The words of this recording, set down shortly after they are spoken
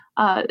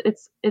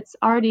It's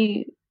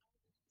already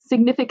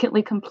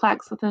significantly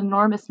complex with an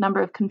enormous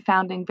number of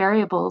confounding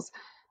variables,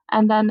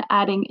 and then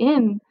adding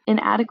in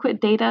inadequate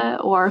data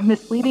or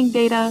misleading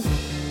data.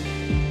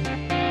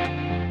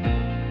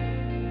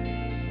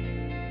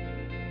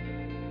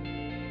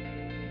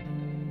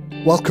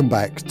 Welcome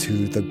back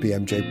to the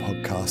BMJ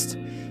podcast.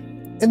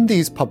 In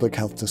these public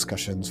health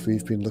discussions,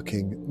 we've been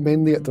looking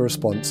mainly at the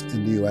response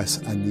in the US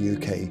and the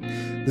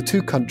UK, the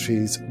two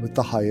countries with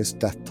the highest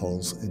death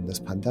tolls in this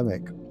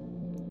pandemic.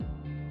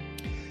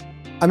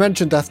 I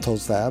mentioned death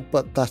tolls there,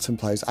 but that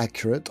implies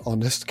accurate,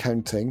 honest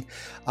counting.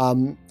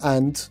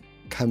 And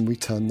can we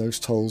turn those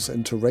tolls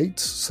into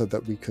rates so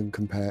that we can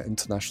compare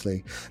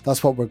internationally?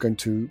 That's what we're going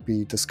to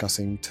be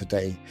discussing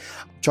today.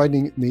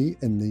 Joining me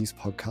in these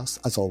podcasts,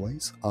 as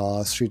always,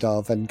 are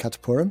Sridhar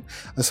Venkatapuram,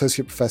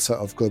 Associate Professor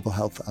of Global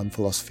Health and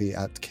Philosophy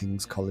at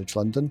King's College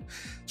London.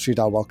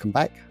 Sridhar, welcome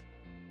back.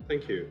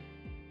 Thank you.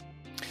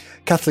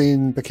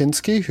 Kathleen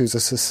Bachynski, who's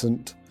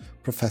Assistant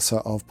Professor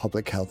of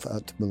Public Health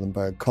at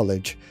Muhlenberg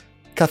College.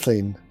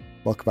 Kathleen,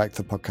 welcome back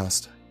to the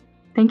podcast.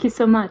 Thank you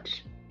so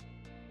much.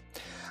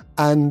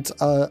 And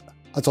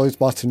as always,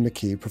 Martin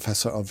Mckee,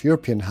 Professor of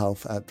European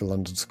Health at the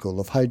London School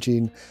of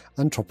Hygiene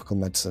and Tropical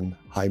Medicine.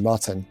 Hi,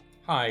 Martin.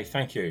 Hi,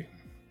 thank you.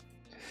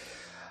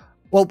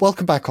 Well,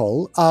 welcome back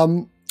all.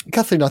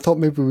 Kathleen, I thought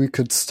maybe we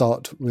could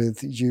start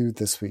with you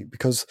this week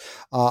because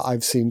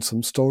I've seen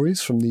some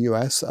stories from the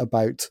US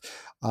about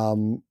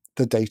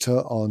the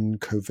data on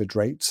COVID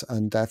rates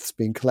and deaths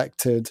being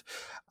collected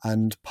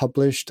and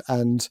published,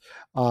 and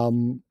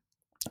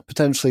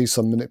potentially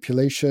some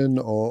manipulation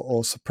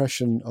or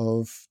suppression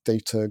of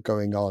data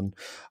going on,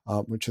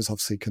 which is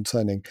obviously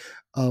concerning.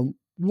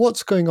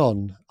 What's going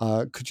on?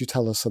 Could you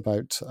tell us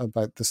about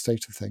the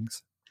state of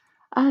things?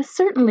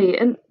 Certainly.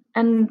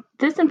 And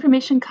this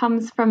information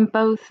comes from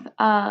both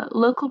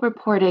local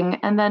reporting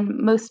and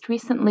then most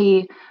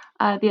recently,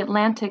 The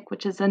Atlantic,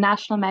 which is a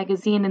national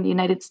magazine in the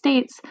United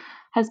States,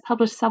 has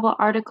published several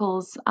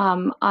articles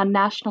on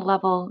national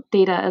level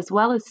data as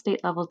well as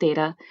state level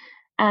data.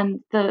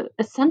 And the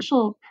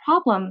essential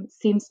problem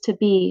seems to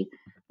be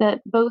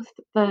that both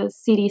the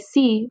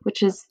CDC,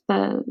 which is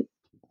the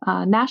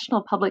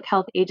national public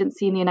health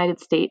agency in the United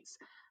States,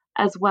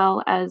 as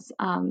well as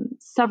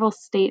several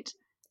state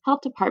health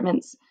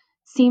departments,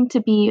 seem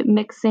to be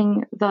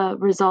mixing the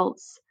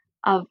results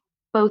of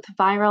both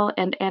viral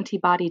and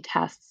antibody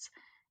tests.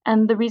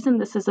 And the reason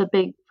this is a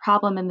big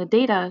problem in the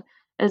data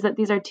is that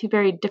these are two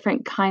very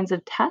different kinds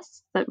of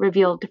tests that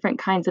reveal different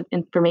kinds of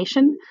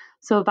information.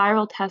 So a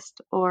viral test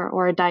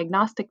or a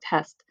diagnostic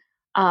test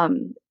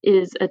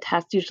is a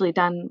test usually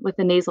done with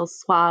a nasal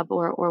swab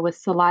or with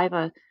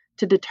saliva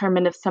to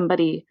determine if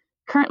somebody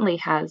currently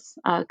has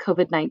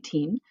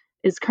COVID-19,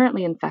 is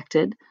currently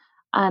infected.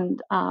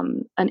 And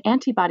an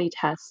antibody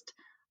test,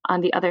 on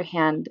the other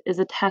hand, is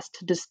a test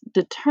to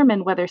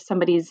determine whether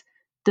somebody's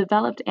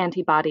developed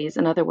antibodies,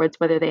 in other words,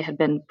 whether they had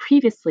been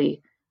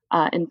previously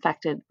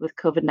infected with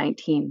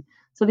COVID-19.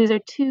 So these are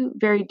two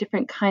very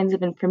different kinds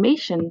of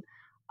information.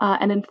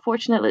 And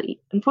unfortunately,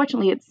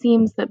 it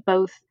seems that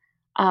both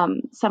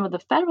some of the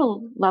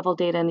federal level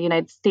data in the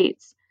United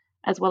States,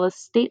 as well as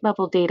state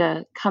level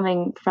data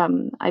coming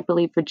from, I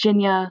believe,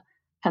 Virginia,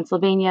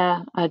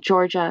 Pennsylvania,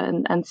 Georgia,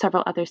 and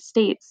several other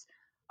states,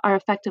 are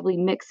effectively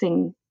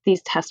mixing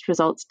these test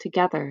results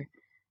together.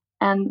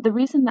 And the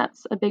reason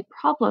that's a big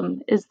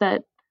problem is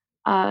that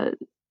the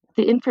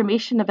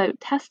information about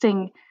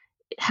testing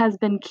has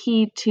been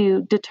key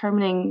to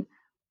determining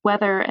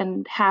whether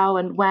and how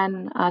and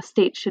when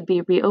states should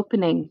be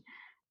reopening.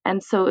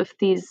 And so if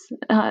these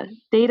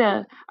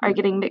data are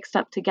getting mixed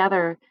up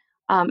together,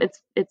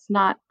 it's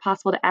not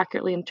possible to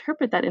accurately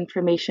interpret that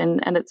information,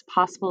 and it's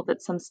possible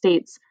that some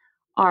states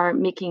are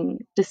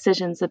making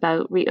decisions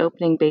about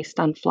reopening based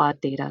on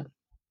flawed data.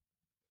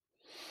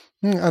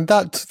 And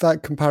that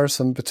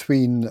comparison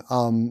between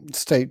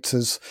states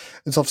is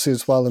obviously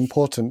as well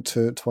important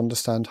to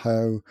understand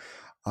how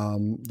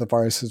the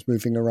virus is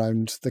moving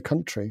around the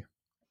country.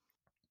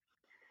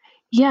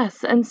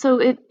 Yes, and so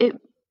it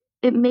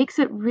makes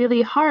it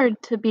really hard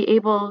to be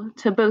able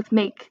to both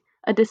make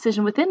a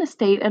decision within a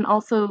state and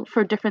also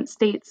for different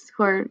states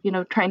who are,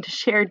 trying to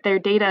share their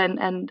data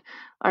and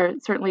are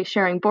certainly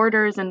sharing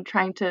borders and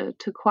trying to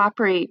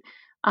cooperate.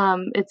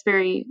 It's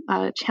very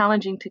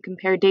challenging to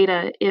compare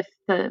data if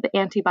the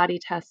antibody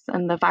tests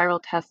and the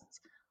viral tests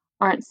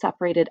aren't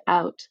separated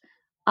out.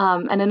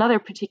 And another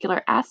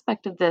particular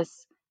aspect of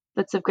this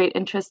that's of great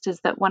interest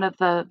is that one of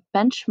the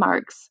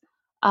benchmarks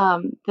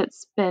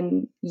that's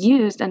been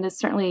used and is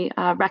certainly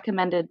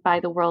recommended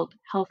by the World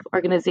Health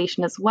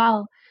Organization as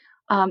well,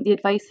 the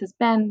advice has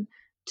been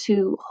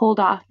to hold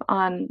off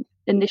on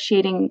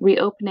initiating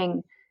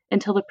reopening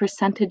until the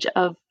percentage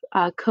of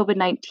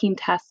COVID-19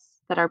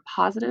 tests that are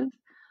positive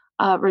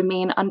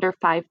remain under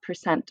 5%,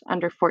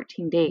 under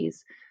 14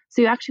 days.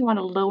 So you actually want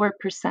a lower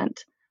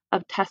percent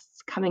of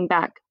tests coming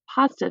back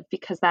positive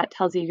because that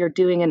tells you you're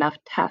doing enough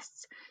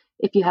tests.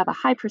 If you have a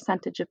high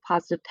percentage of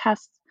positive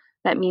tests,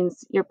 that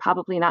means you're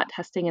probably not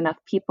testing enough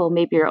people.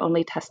 Maybe you're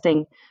only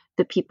testing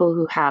the people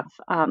who have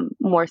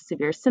more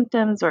severe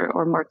symptoms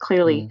or more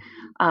clearly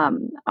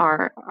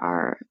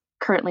are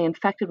currently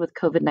infected with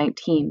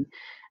COVID-19.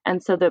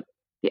 And so the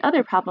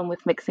other problem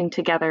with mixing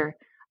together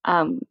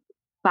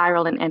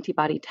viral and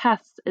antibody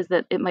tests is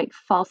that it might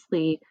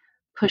falsely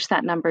push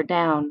that number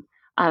down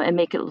and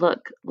make it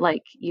look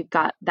like you've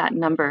got that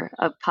number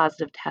of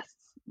positive tests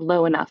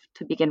low enough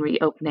to begin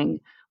reopening,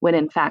 when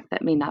in fact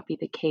that may not be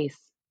the case.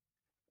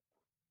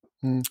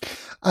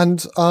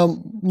 And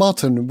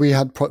Martin, we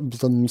had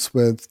problems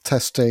with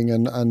testing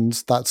and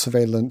that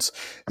surveillance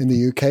in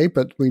the UK,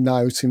 but we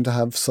now seem to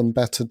have some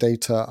better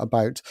data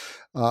about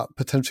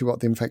potentially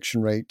what the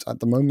infection rate at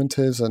the moment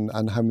is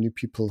and how many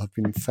people have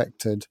been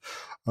infected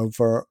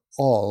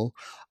overall.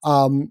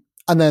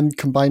 And then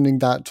combining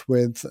that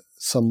with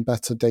some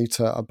better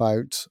data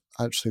about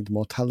actually the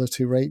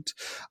mortality rate,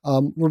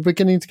 we're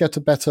beginning to get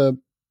a better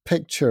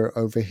picture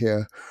over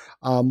here,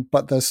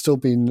 but there's still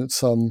been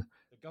some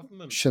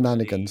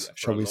shenanigans,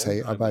 shall we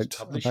say, about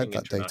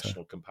that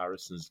data.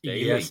 Comparisons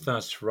daily. Yes,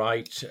 that's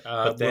right.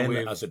 But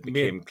then, as it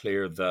became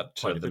clear that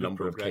the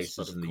number of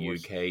cases in the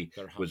UK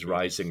was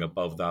rising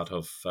above that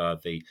of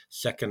the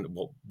second,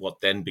 what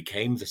then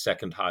became the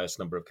second highest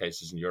number of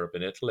cases in Europe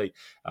and Italy,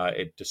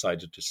 it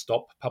decided to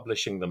stop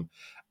publishing them.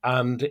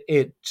 And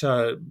it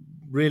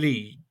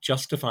really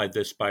justified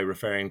this by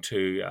referring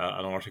to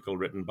an article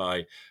written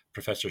by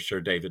Professor Sir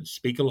David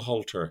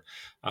Spiegelhalter,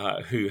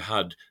 who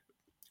had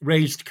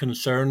raised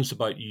concerns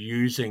about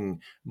using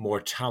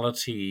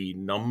mortality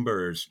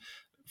numbers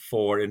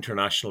for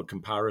international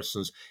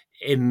comparisons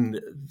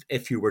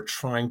if you were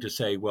trying to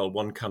say, well,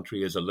 one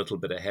country is a little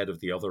bit ahead of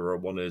the other or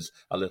one is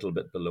a little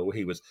bit below.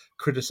 He was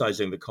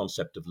criticizing the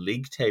concept of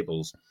league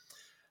tables.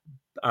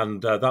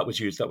 And that was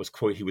used.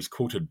 He was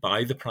quoted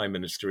by the Prime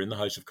Minister in the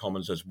House of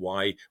Commons as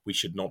why we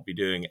should not be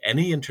doing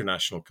any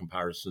international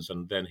comparisons.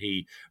 And then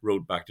he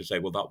wrote back to say,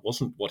 well, that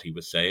wasn't what he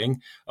was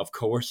saying. Of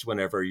course,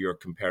 whenever you're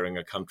comparing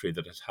a country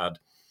that has had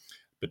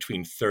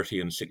between 30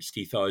 and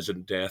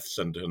 60,000 deaths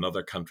and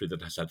another country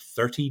that has had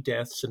 30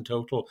 deaths in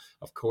total,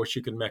 of course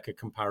you can make a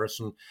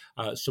comparison.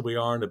 So we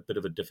are in a bit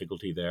of a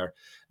difficulty there.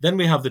 Then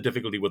we have the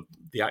difficulty with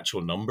the actual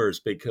numbers,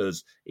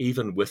 because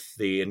even with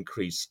the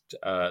increased,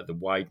 the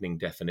widening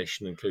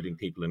definition, including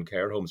people in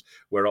care homes,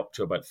 we're up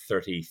to about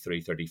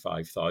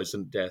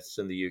 35,000 deaths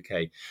in the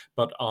UK.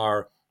 But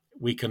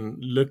we can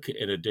look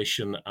in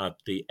addition at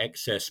the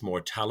excess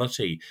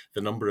mortality, the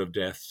number of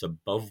deaths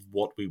above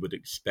what we would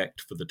expect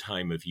for the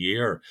time of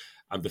year.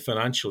 And the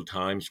Financial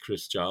Times,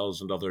 Chris Giles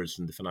and others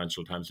in the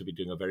Financial Times have been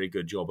doing a very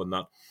good job on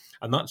that.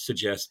 And that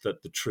suggests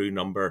that the true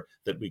number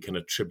that we can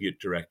attribute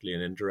directly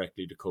and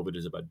indirectly to COVID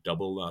is about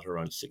double that,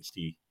 around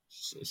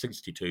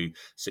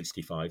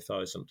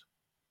 65,000.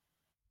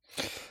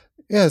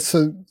 Yeah,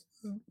 so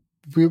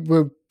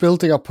we're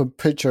building up a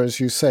picture, as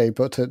you say,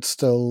 but there is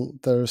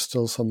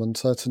still some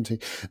uncertainty.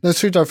 Now,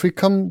 Sridhar, if we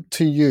come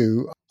to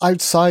you,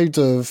 outside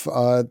of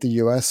the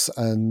US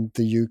and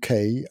the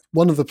UK,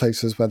 one of the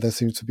places where there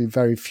seems to be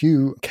very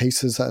few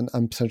cases and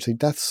potentially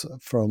deaths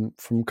from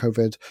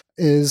COVID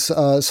is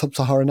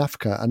sub-Saharan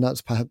Africa, and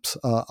that's perhaps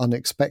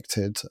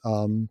unexpected,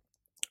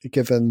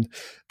 given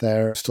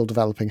they're still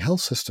developing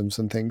health systems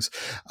and things.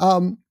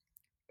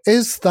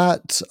 Is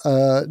that,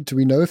 do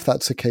we know if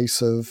that's a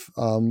case of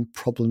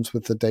problems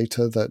with the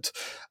data that,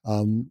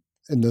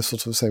 in the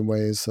sort of same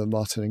way as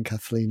Martin and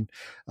Kathleen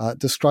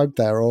described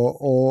there,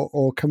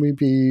 or can we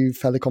be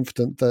fairly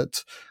confident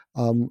that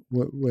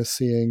we're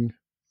seeing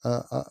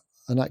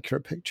an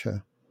accurate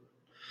picture?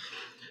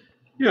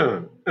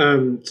 Yeah,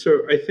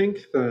 so I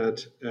think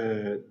that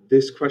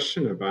this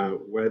question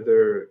about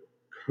whether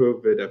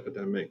COVID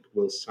epidemic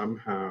will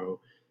somehow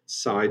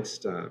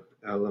sidestep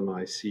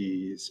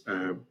LMICs,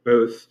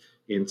 both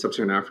in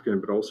sub-Saharan Africa,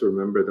 but also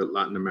remember that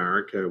Latin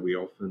America, we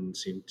often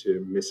seem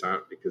to miss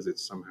out because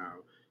it's somehow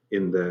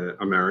in the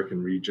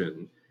American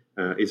region,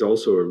 is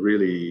also a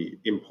really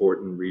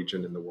important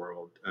region in the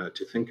world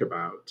to think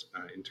about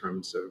in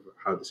terms of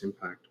how this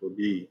impact will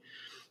be.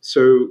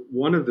 So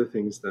one of the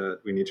things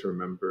that we need to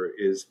remember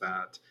is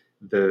that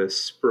the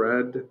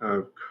spread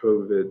of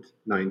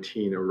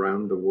COVID-19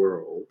 around the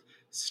world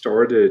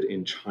started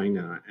in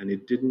China, and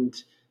it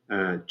didn't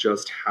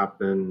just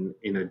happen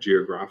in a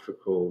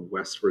geographical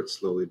westward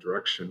slowly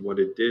direction. What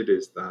it did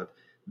is that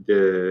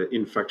the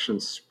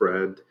infection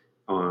spread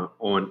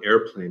on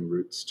airplane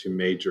routes to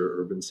major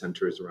urban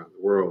centers around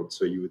the world.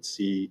 So you would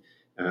see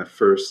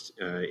first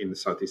in the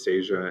Southeast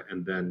Asia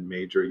and then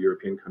major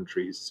European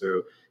countries.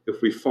 So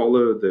if we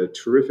follow the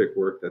terrific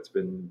work that's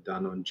been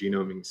done on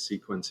genome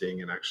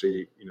sequencing and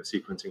actually,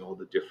 sequencing all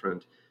the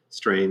different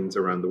strains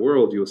around the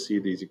world, you'll see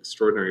these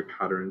extraordinary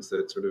patterns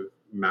that sort of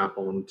map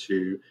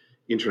onto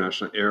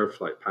international air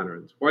flight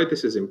patterns. Why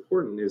this is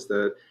important is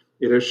that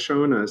it has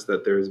shown us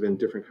that there's been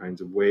different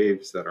kinds of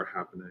waves that are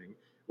happening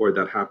or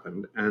that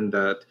happened, and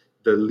that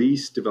the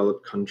least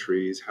developed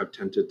countries have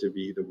tended to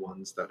be the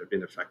ones that have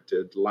been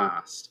affected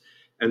last.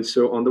 And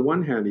so on the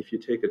one hand, if you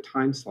take a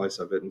time slice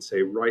of it and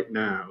say, right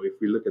now,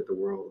 if we look at the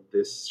world,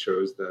 this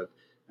shows that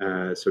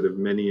sort of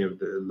many of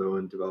the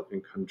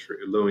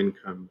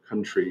low-income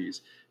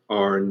countries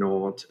are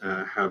not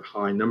have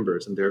high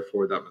numbers, and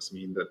therefore that must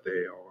mean that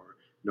they are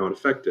not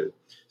affected.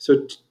 So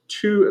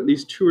at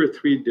least two or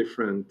three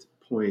different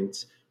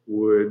points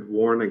would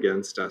warn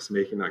against us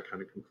making that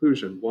kind of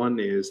conclusion. One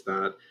is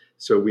that,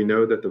 so we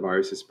know that the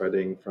virus is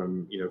spreading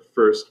from,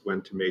 first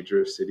went to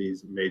major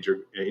cities, major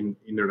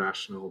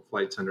international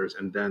flight centers,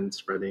 and then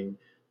spreading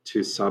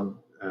to sub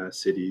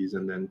cities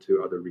and then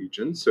to other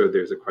regions. So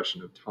there's a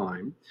question of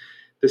time.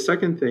 The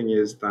second thing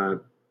is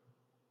that,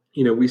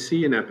 we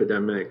see in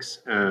epidemics,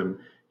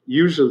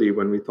 usually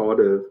when we thought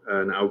of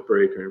an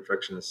outbreak or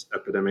infectious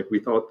epidemic, we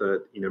thought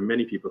that,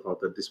 many people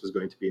thought that this was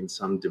going to be in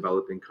some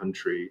developing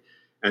country.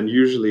 And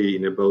usually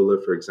in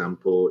Ebola, for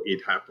example,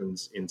 it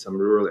happens in some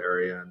rural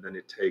area, and then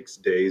it takes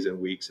days and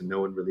weeks and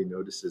no one really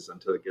notices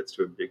until it gets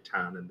to a big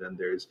town, and then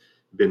there's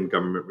been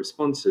government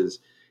responses.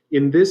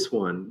 In this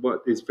one,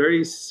 what is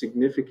very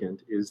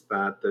significant is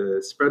that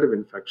the spread of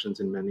infections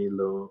in many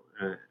low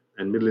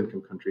and middle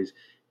income countries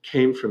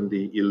came from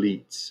the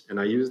elites. And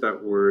I use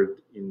that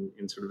word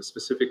in sort of a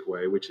specific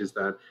way, which is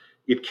that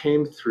it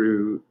came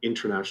through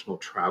international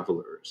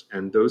travelers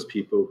and those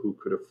people who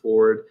could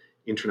afford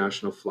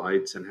international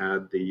flights and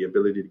had the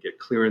ability to get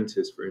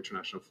clearances for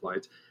international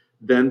flights.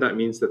 Then that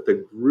means that the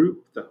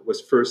group that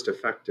was first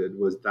affected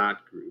was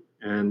that group.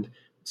 And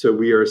so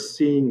we are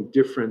seeing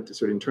different,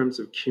 sort of in terms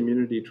of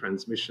community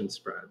transmission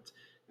spreads,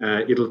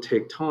 it'll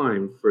take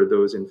time for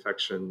those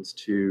infections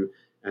to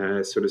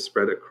sort of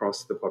spread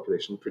across the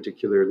population,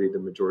 particularly the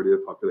majority of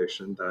the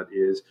population that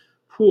is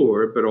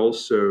poor, but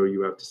also,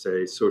 you have to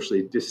say,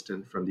 socially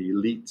distant from the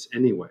elites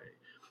anyway.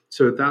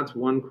 So that's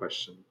one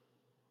question.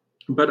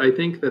 But I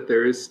think that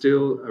there is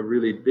still a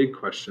really big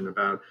question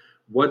about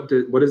what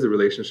is the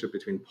relationship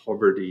between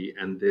poverty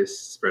and this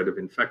spread of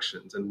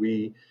infections. And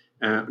we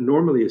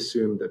normally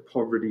assume that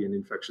poverty and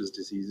infectious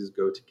diseases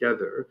go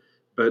together.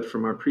 But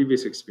from our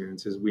previous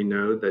experiences, we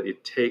know that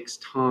it takes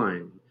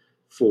time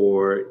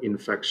for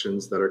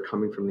infections that are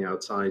coming from the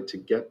outside to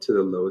get to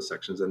the lowest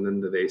sections, and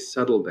then they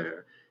settle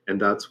there.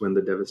 And that's when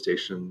the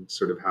devastation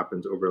sort of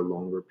happens over a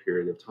longer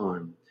period of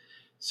time.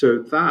 So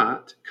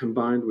that,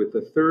 combined with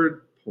the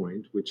third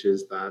point, which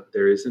is that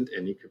there isn't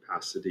any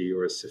capacity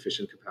or a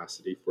sufficient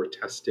capacity for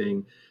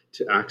testing,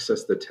 to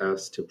access the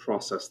tests, to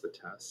process the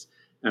tests.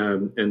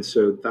 And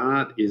so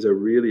that is a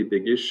really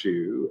big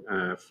issue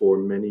for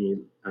many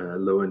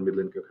low and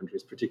middle income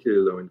countries,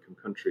 particularly low income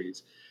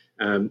countries.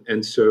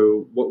 And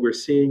so what we're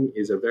seeing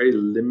is a very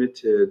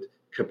limited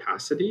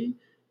capacity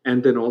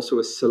and then also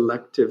a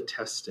selective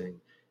testing.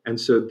 And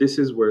so this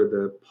is where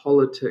the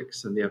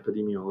politics and the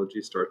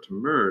epidemiology start to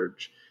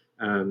merge.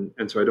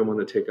 And so I don't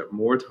want to take up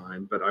more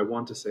time, but I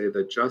want to say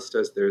that just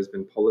as there's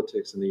been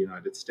politics in the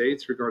United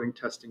States regarding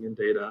testing and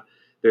data,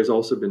 there's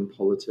also been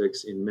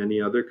politics in many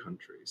other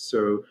countries.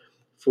 So,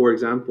 for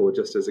example,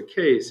 just as a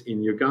case,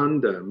 in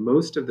Uganda,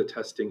 most of the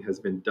testing has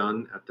been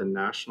done at the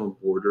national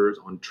borders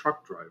on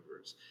truck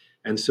drivers.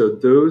 And so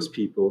those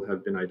people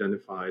have been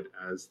identified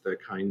as the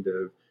kind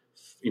of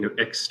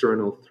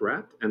external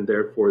threat, and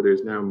therefore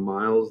there's now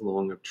miles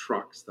long of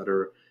trucks that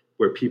are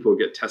where people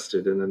get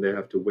tested, and then they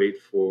have to wait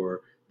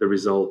for the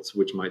results,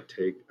 which might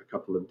take a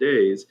couple of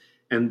days.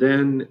 And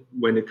then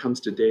when it comes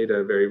to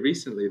data, very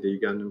recently, the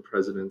Ugandan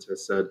president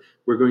has said,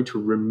 we're going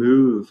to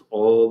remove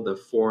all the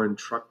foreign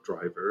truck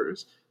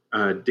drivers'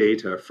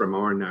 data from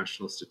our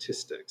national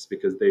statistics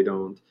because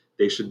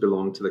they should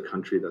belong to the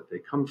country that they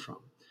come from.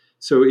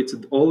 So it's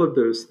all of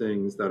those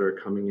things that are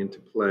coming into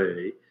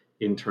play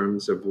in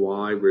terms of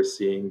why we're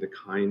seeing the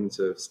kinds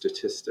of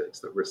statistics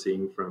that we're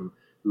seeing from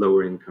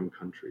lower income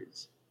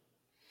countries.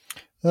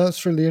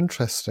 That's really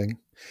interesting.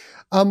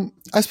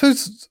 I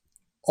suppose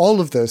all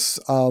of this,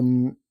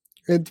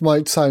 it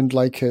might sound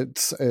like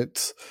it's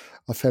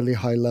a fairly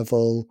high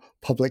level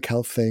public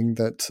health thing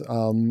that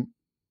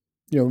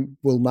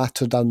will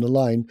matter down the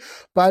line,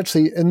 but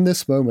actually in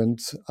this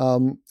moment,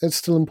 it's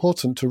still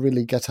important to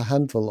really get a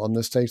handle on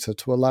this data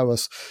to allow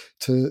us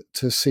to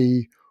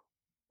see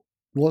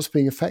what's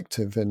being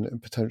effective in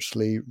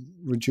potentially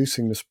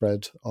reducing the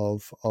spread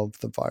of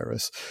the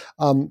virus.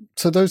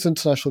 So those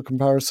international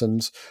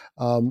comparisons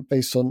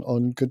based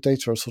on good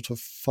data are sort of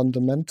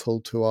fundamental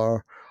to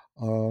our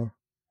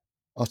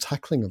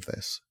tackling of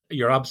this.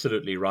 You're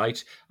absolutely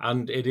right.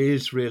 And it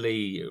is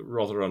really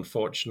rather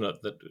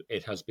unfortunate that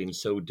it has been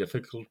so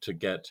difficult to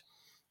get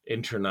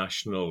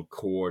international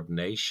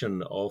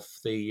coordination of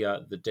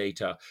the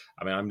data.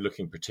 I mean, I'm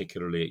looking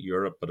particularly at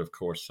Europe, but of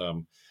course,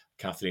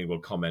 Kathleen will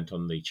comment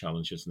on the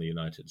challenges in the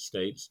United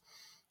States.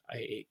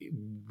 I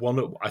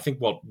think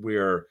what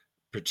we're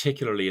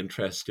particularly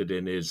interested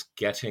in is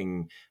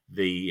getting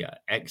the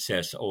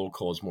excess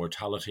all-cause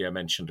mortality I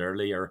mentioned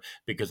earlier,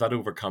 because that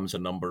overcomes a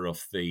number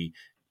of the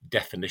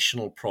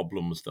definitional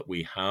problems that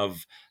we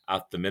have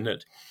at the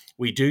minute.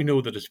 We do know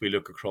that as we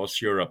look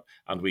across Europe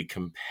and we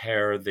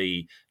compare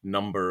the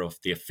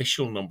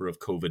official number of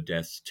COVID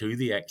deaths to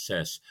the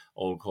excess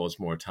all-cause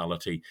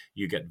mortality,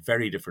 you get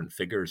very different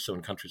figures. So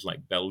in countries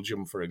like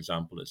Belgium, for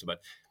example, it's about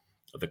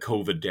the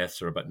COVID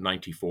deaths are about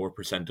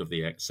 94% of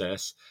the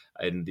excess.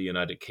 In the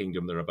United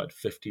Kingdom, they're about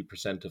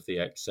 50% of the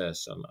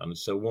excess, and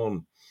so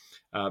on.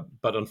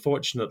 But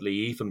unfortunately,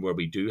 even where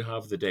we do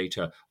have the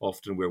data,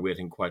 often we're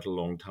waiting quite a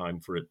long time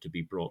for it to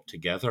be brought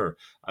together.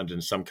 And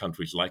in some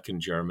countries, like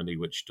in Germany,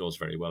 which does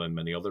very well in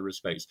many other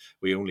respects,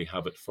 we only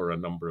have it for a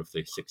number of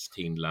the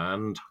 16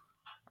 land.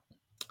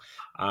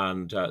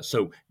 And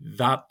so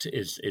that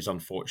is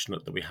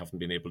unfortunate that we haven't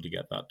been able to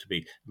get that to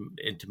be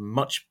into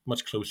much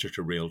closer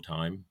to real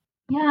time.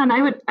 Yeah, and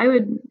I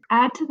would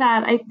add to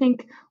that. I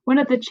think one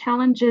of the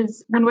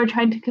challenges when we're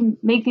trying to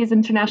make these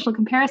international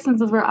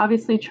comparisons is we're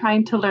obviously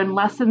trying to learn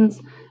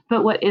lessons,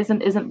 but what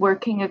isn't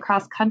working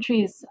across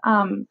countries.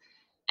 And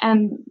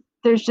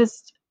there's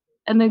just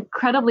an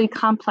incredibly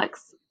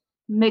complex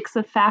mix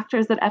of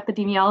factors that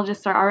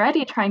epidemiologists are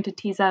already trying to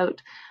tease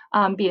out,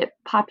 be it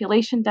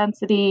population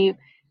density,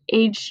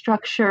 age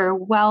structure,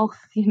 wealth,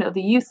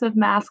 the use of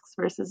masks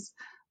versus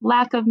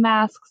lack of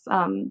masks,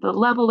 the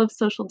level of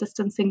social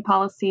distancing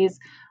policies.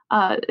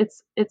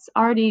 It's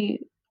already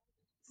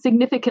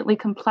significantly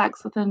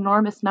complex with an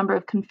enormous number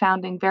of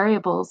confounding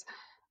variables.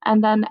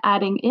 And then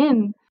adding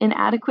in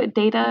inadequate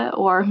data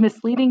or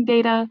misleading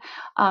data,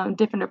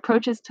 different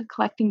approaches to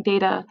collecting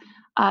data,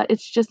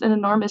 it's just an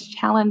enormous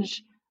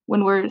challenge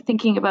when we're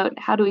thinking about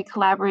how do we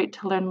collaborate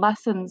to learn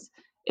lessons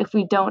if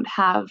we don't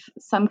have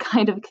some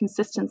kind of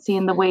consistency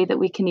in the way that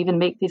we can even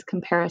make these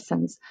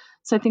comparisons.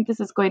 So I think this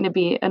is going to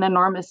be an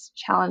enormous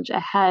challenge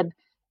ahead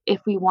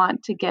if we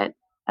want to get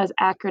as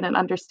accurate an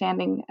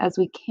understanding as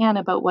we can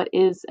about what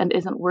is and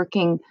isn't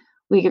working.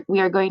 We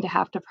are going to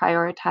have to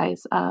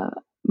prioritize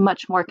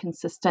much more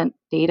consistent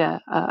data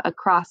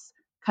across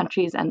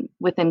countries and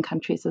within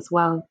countries as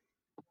well.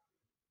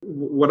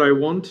 What I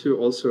want to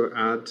also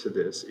add to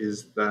this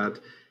is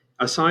that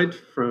aside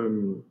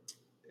from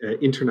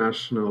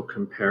international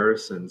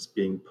comparisons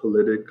being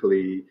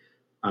politically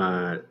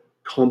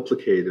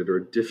complicated or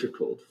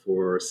difficult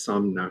for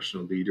some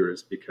national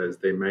leaders because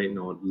they may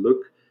not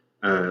look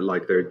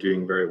like they're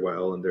doing very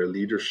well and their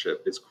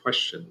leadership is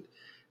questioned,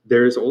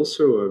 there is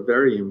also a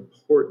very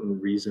important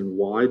reason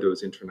why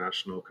those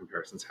international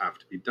comparisons have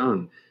to be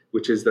done,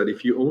 which is that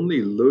if you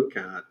only look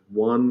at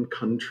one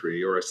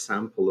country or a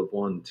sample of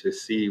one to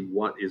see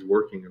what is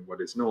working and what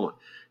is not,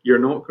 you're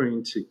not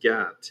going to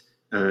get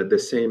the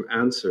same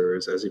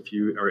answers as if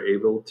you are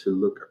able to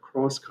look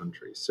across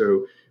countries.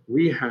 So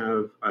we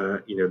have,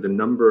 the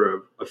number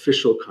of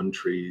official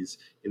countries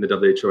in the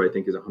WHO, I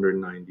think, is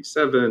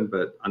 197,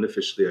 but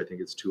unofficially, I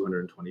think it's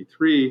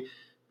 223.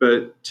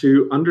 But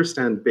to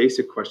understand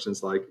basic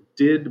questions like,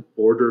 did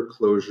border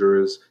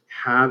closures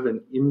have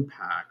an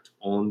impact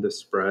on the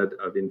spread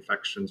of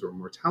infections or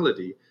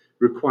mortality,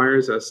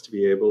 requires us to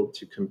be able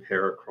to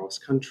compare across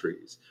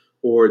countries.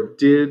 Or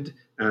did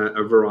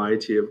a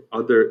variety of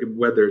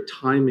whether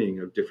timing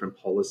of different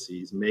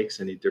policies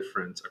makes any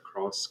difference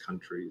across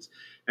countries.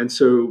 And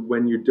so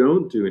when you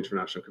don't do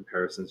international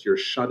comparisons, you're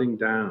shutting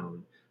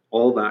down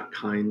all that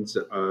kinds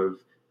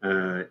of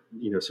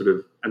sort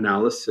of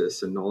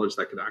analysis and knowledge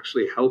that could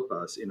actually help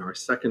us in our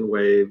second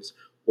waves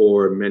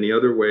or many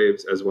other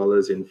waves, as well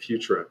as in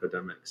future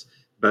epidemics.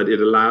 But it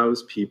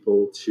allows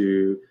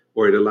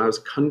it allows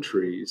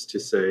countries to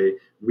say,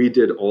 we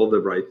did all the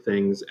right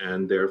things,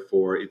 and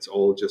therefore it's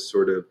all just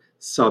sort of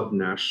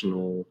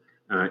subnational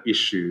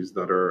issues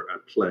that are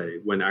at play,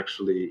 when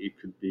actually it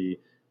could be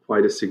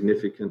quite a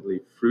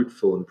significantly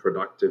fruitful and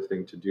productive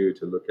thing to do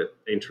to look at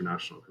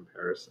international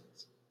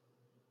comparisons.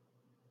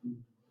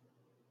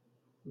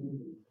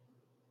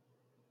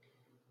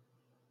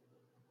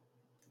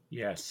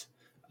 Yes.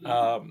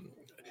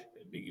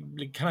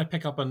 Can I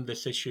pick up on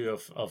this issue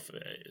of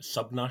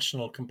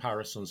subnational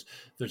comparisons?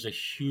 There's a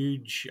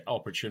huge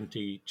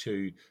opportunity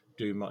to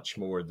do much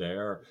more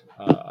there.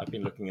 I've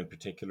been looking in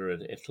particular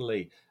at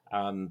Italy,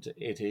 and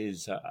it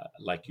is,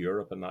 like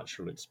Europe, a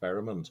natural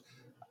experiment.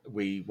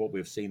 What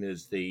we've seen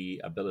is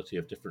the ability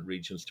of different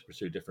regions to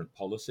pursue different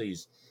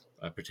policies,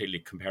 particularly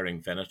comparing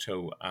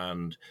Veneto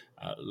and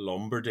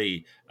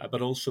Lombardy,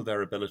 but also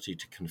their ability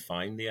to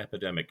confine the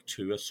epidemic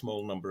to a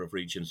small number of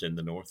regions in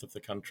the north of the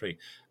country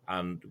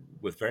and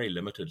with very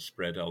limited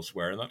spread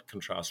elsewhere. And that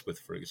contrasts with,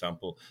 for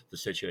example, the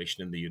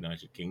situation in the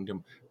United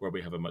Kingdom, where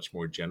we have a much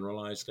more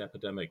generalized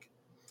epidemic.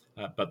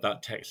 But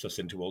that takes us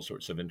into all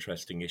sorts of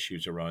interesting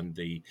issues around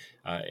the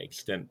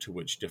extent to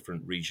which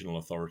different regional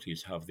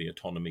authorities have the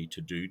autonomy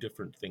to do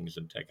different things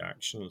and take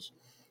actions,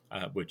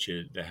 which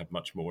they have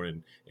much more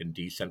in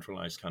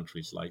decentralized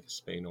countries like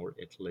Spain or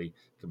Italy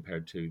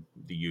compared to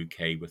the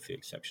UK, with the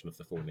exception of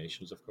the four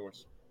nations, of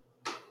course.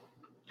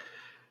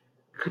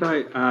 Could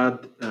I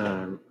add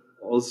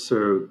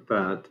also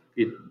that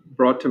it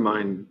brought to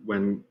mind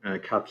when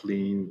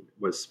Kathleen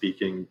was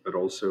speaking, but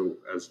also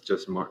as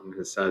just Martin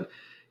has said,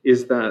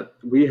 is that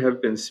we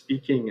have been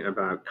speaking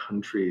about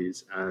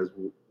countries as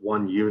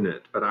one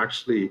unit, but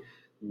actually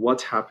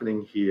what's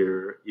happening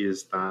here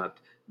is that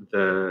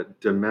the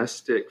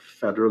domestic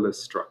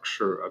federalist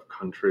structure of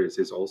countries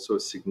is also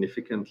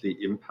significantly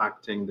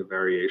impacting the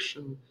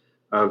variation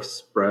of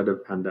spread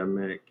of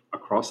pandemic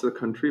across the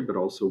country, but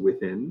also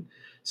within.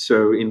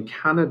 So in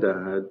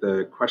Canada,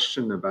 the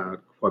question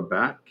about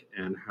Quebec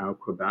and how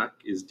Quebec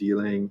is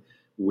dealing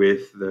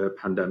with the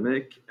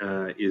pandemic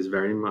is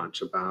very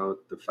much about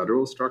the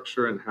federal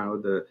structure and how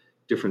the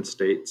different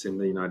states in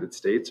the United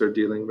States are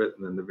dealing with,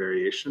 and then the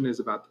variation is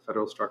about the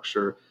federal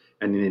structure.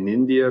 And in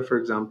India, for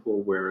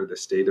example, where the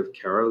state of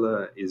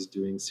Kerala is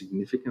doing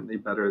significantly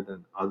better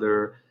than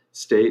other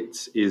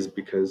states, is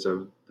because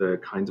of the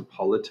kinds of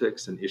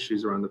politics and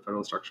issues around the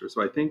federal structure.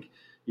 So I think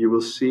you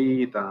will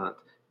see that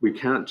we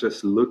can't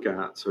just look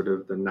at sort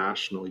of the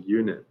national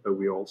unit, but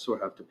we also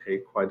have to pay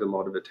quite a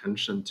lot of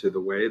attention to the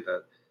way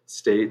that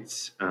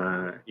states,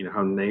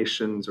 how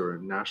nations or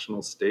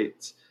national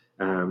states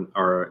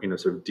are,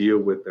 sort of deal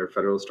with their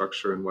federal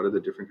structure, and what are the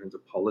different kinds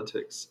of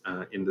politics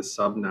in the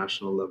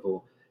sub-national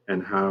level,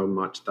 and how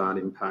much that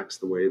impacts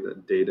the way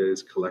that data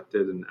is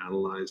collected and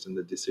analyzed and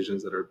the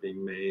decisions that are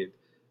being made,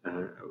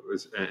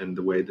 and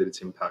the way that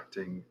it's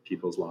impacting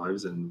people's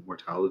lives and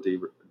mortality,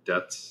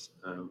 deaths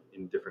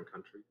in different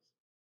countries.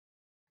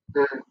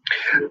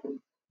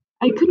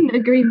 I couldn't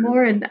agree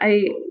more, and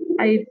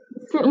I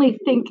certainly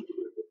think,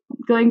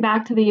 going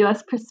back to the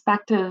U.S.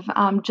 perspective,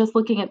 just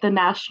looking at the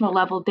national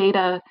level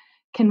data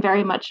can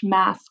very much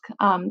mask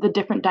the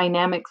different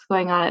dynamics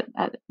going on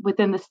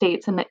within the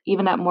states and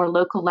even at more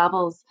local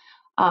levels.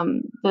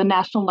 The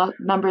national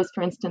numbers,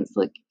 for instance,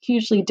 look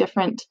hugely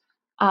different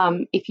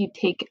if you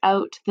take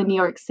out the New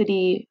York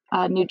City,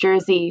 New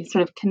Jersey,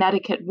 sort of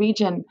Connecticut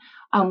region,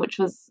 which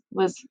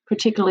was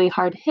particularly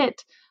hard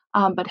hit,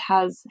 but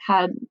has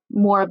had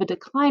more of a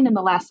decline in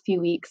the last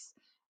few weeks.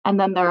 And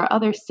then there are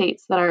other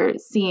states that are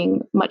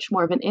seeing much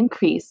more of an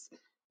increase.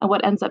 And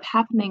what ends up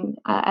happening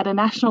at a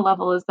national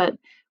level is that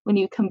when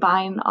you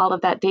combine all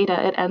of that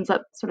data, it ends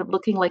up sort of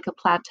looking like a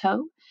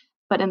plateau.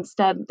 But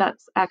instead,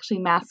 that's actually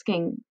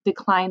masking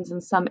declines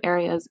in some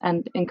areas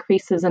and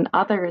increases in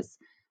others.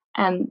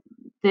 And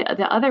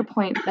the other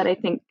point that I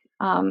think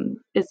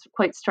is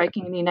quite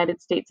striking in the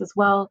United States as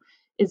well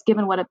is,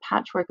 given what a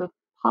patchwork of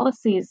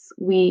policies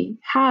we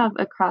have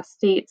across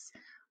states,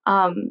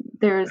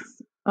 there's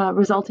a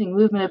resulting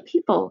movement of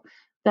people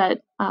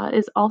that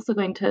is also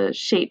going to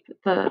shape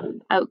the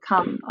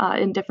outcome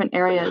in different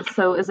areas.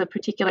 So, as a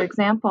particular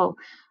example,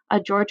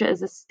 Georgia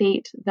is a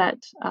state that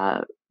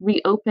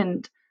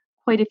reopened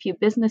quite a few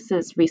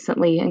businesses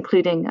recently,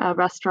 including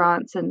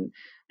restaurants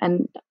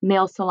and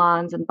nail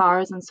salons and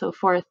bars and so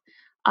forth.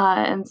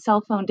 And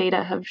cell phone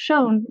data have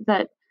shown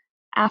that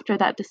after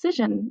that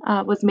decision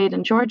was made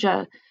in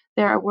Georgia,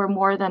 there were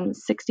more than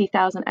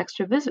 60,000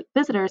 extra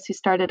visitors who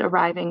started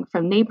arriving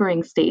from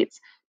neighboring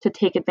states to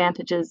take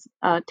advantage of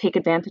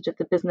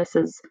the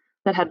businesses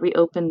that had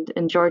reopened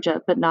in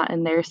Georgia, but not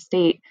in their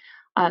state.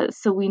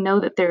 So we know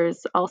that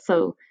there's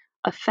also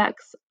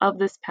effects of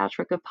this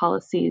patchwork of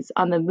policies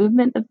on the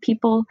movement of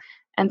people.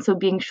 And so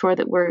being sure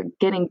that we're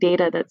getting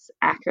data that's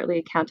accurately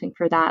accounting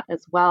for that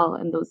as well,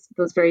 and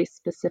those very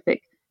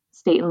specific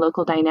state and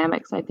local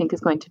dynamics, I think, is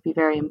going to be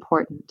very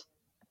important.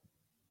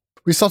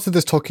 We started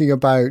this talking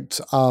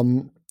about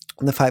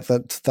the fact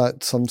that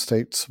some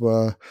states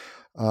were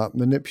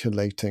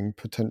manipulating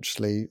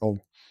potentially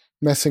or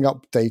messing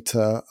up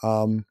data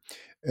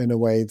in a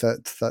way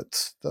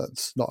that's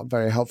not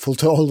very helpful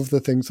to all of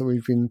the things that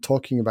we've been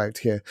talking about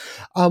here.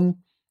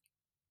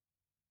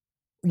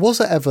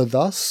 Was it ever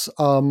thus,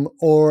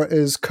 or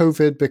is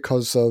COVID,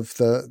 because of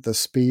the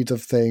speed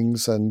of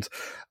things and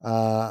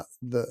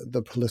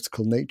the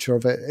political nature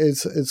of it,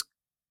 is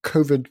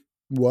COVID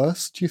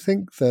worse, do you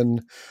think,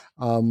 than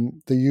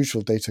the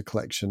usual data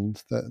collection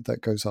that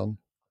goes on?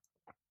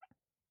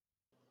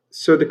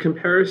 So the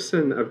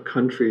comparison of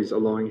countries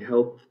along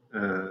health,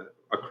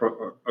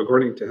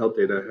 according to health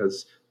data,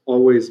 has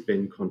always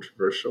been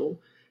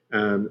controversial.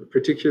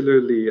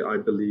 Particularly, I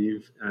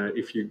believe,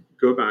 if you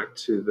go back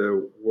to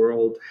the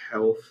World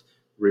Health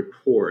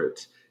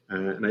Report,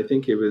 and I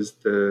think it was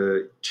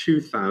the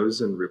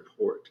 2000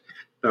 report,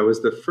 that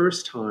was the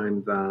first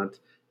time that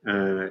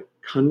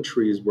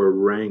countries were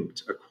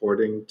ranked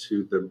according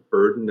to the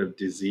burden of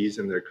disease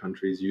in their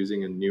countries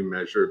using a new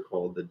measure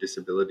called the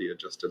Disability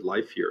Adjusted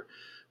Life Year.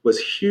 Was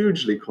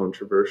hugely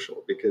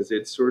controversial because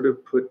it sort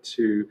of put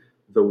to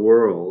the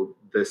world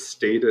the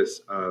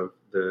status of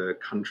the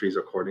countries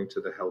according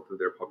to the health of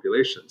their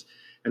populations.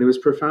 And it was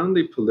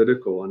profoundly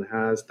political, and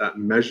that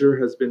measure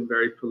has been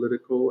very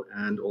political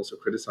and also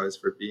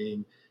criticized for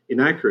being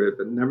inaccurate.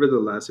 But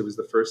nevertheless, it was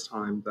the first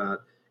time that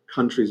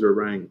countries were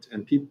ranked,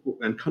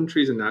 and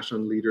countries and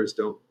national leaders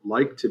don't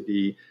like to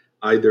be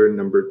either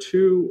number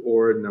 2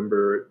 or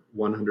number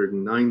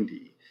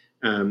 190.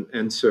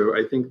 And so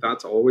I think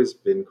that's always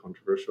been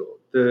controversial.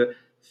 The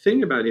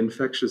thing about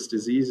infectious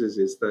diseases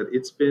is that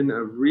it's been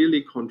a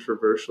really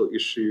controversial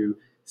issue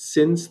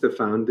since the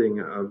founding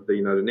of the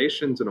United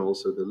Nations and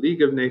also the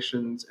League of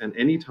Nations, and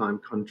anytime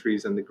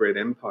countries and the great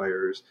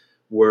empires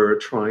were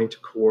trying to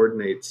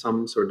coordinate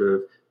some sort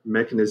of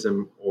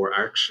mechanism or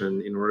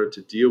action in order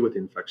to deal with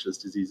infectious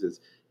diseases,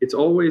 it's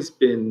always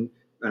been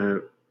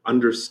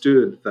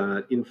understood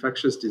that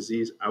infectious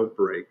disease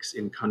outbreaks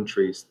in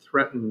countries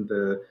threaten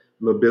the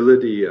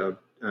mobility of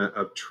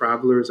of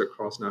travelers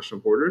across national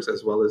borders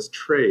as well as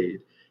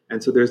trade.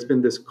 And so there's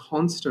been this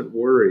constant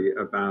worry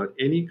about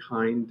any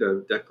kind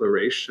of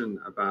declaration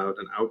about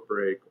an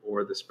outbreak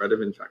or the spread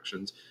of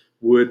infections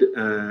would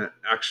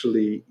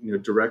actually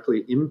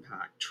directly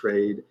impact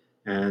trade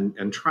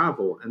and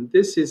travel. And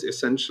this is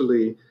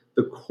essentially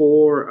the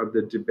core of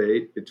the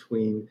debate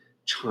between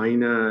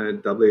China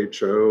and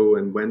WHO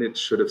and when it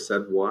should have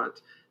said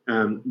what.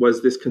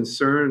 Was this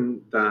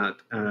concern that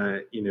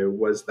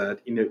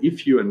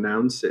if you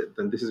announce it,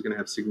 then this is going to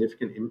have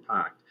significant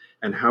impact,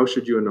 and how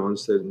should you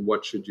announce it, and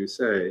what should you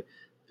say?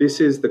 This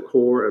is the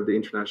core of the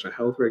international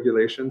health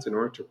regulations in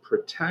order to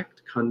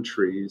protect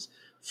countries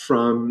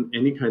from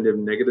any kind of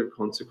negative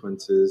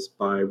consequences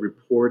by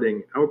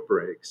reporting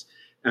outbreaks.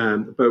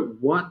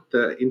 But what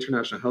the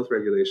international health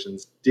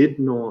regulations did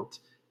not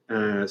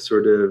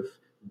sort of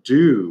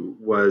do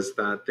was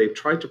that they've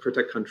tried to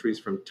protect countries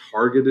from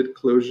targeted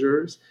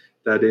closures.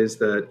 That is,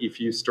 that if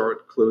you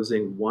start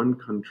closing one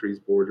country's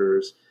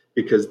borders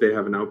because they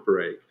have an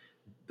outbreak,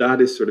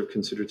 that is sort of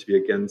considered to be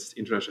against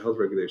international health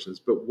regulations.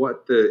 But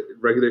what the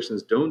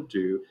regulations don't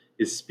do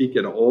is speak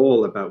at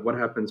all about what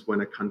happens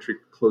when a country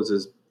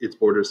closes its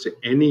borders to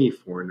any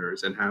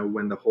foreigners, and how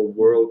when the whole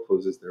world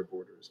closes their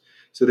borders.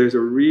 So there's a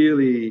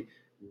really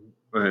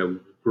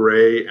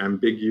gray,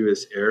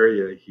 ambiguous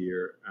area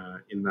here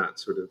in that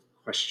sort of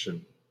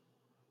question.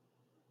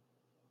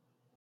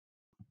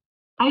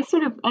 I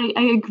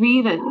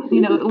agree that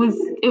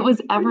it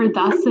was ever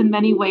thus in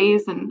many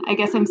ways, and I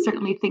guess I'm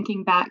certainly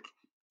thinking back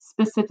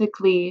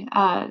specifically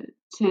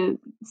to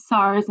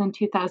SARS in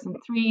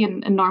 2003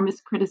 and enormous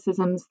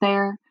criticisms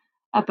there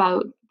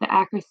about the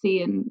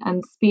accuracy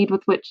and speed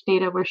with which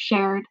data were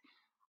shared.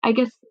 I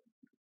guess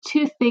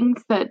two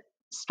things that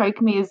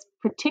strike me as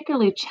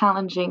particularly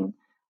challenging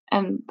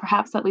and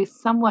perhaps at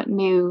least somewhat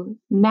new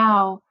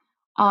now,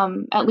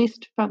 at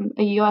least from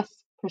a US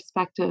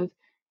perspective,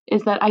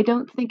 is that I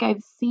don't think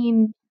I've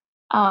seen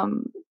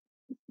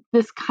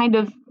this kind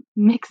of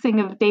mixing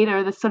of data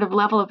or this sort of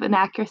level of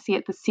inaccuracy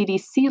at the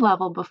CDC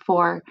level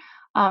before.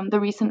 The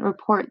recent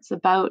reports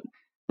about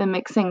the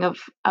mixing of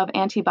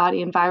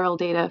antibody and viral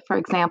data, for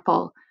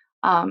example,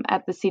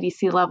 at the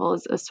CDC level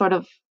is a sort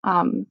of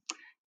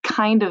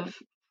kind of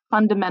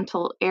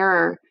fundamental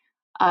error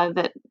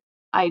that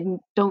I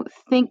don't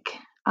think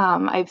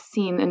I've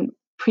seen in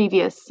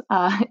previous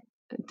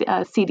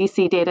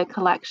CDC data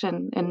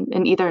collection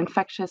in either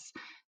infectious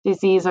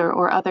disease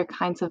or other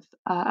kinds of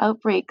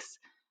outbreaks.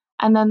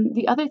 And then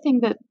the other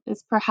thing that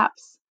is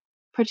perhaps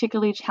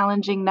particularly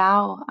challenging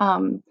now,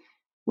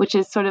 which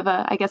is sort of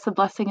I guess a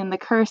blessing and the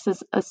curse,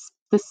 is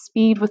the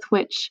speed with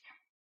which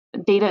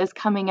data is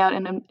coming out,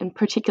 in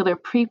particular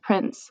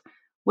preprints,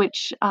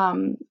 which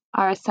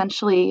are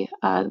essentially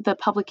the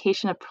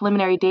publication of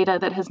preliminary data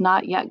that has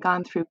not yet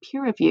gone through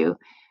peer review.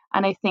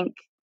 And I think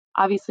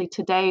obviously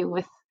today,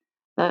 with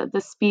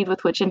the speed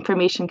with which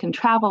information can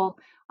travel,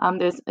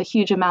 there's a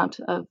huge amount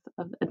of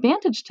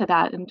advantage to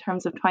that in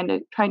terms of trying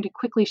to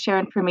quickly share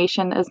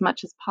information as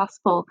much as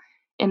possible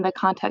in the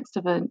context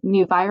of a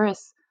new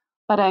virus.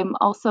 But I'm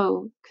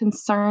also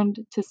concerned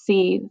to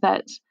see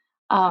that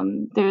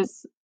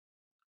there's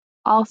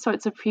all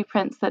sorts of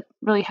preprints that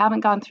really haven't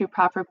gone through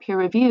proper peer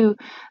review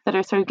that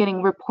are sort of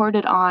getting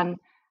reported on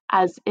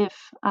as if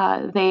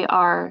they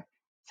are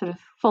sort of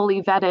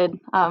fully vetted,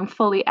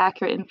 fully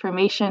accurate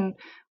information.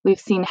 We've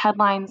seen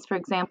headlines, for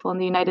example, in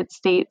the United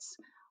States,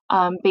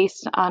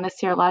 based on a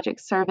serologic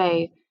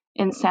survey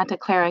in Santa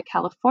Clara,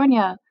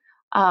 California,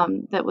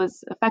 that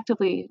was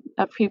effectively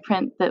a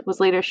preprint that was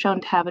later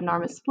shown to have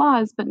enormous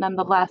flaws, but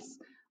nonetheless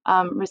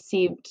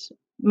received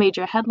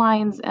major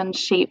headlines and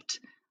shaped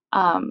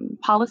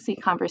policy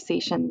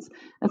conversations.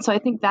 And so I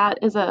think that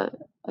is a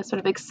sort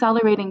of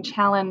accelerating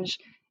challenge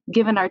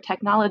given our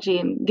technology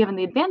and given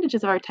the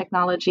advantages of our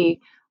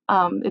technology.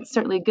 It's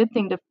certainly a good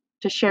thing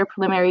to share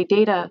preliminary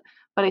data,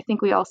 but I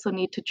think we also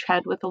need to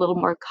tread with a little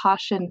more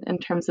caution in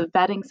terms of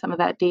vetting some of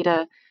that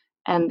data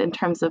and in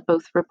terms of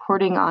both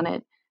reporting on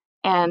it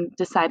and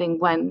deciding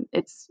when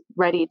it's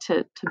ready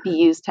to be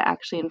used to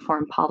actually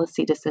inform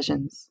policy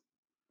decisions.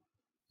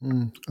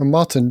 And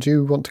Martin, do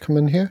you want to come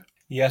in here?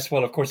 Yes,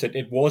 well, of course,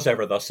 it was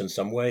ever thus in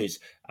some ways.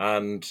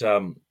 And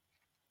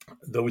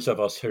those of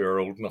us who are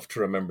old enough to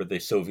remember the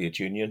Soviet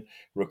Union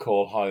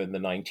recall how in the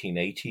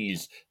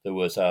 1980s there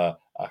was a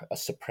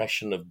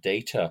suppression of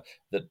data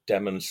that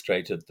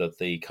demonstrated that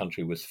the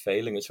country was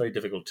failing. It's very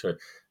difficult to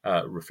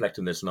reflect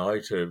on this now,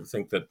 to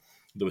think that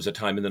there was a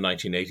time in the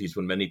 1980s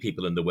when many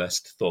people in the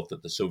West thought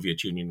that the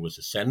Soviet Union was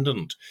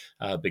ascendant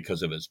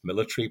because of its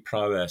military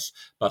prowess.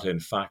 But in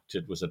fact,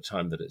 it was a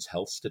time that its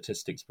health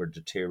statistics were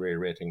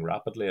deteriorating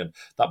rapidly. And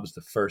that was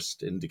the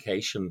first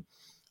indication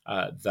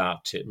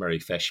that Mary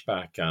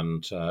Feshbach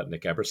and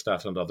Nick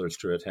Eberstadt and others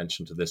drew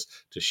attention to this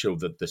to show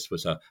that this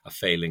was a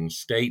failing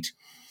state.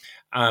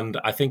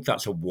 And I think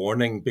that's a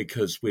warning,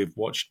 because we've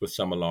watched with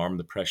some alarm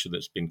the pressure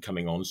that's been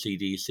coming on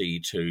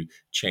CDC to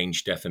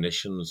change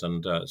definitions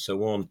and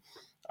so on.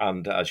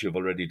 And as you've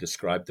already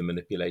described, the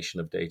manipulation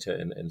of data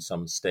in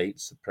some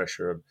states, the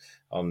pressure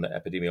on the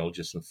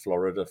epidemiologists in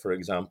Florida, for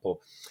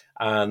example.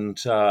 And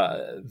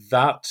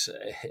that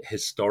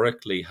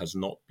historically has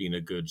not been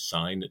a good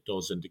sign. It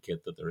does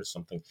indicate that there is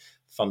something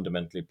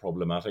fundamentally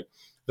problematic.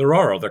 There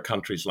are other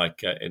countries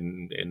like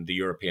in the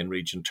European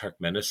region,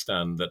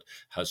 Turkmenistan, that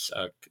has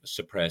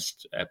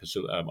suppressed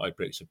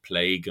outbreaks of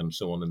plague and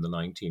so on in the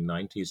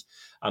 1990s.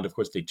 And of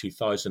course, the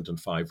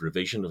 2005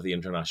 revision of the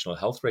international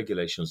health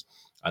regulations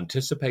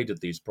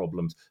anticipated these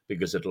problems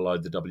because it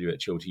allowed the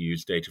WHO to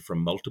use data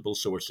from multiple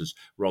sources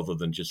rather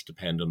than just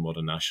depend on what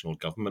a national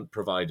government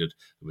provided.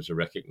 There was a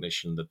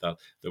recognition that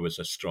there was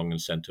a strong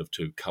incentive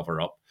to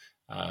cover up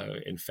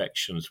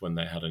infections when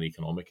they had an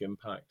economic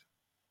impact.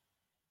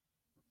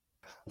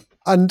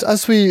 And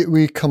as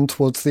we come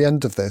towards the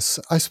end of this,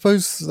 I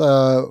suppose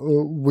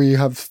we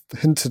have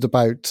hinted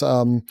about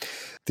the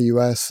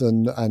US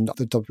and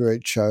the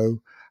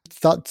WHO,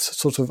 that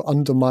sort of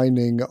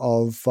undermining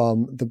of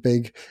the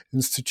big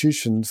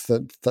institutions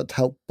that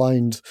help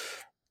bind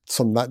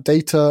some of that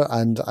data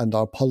and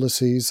our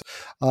policies.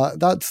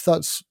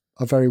 That's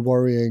a very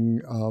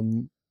worrying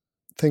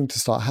thing to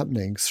start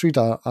happening.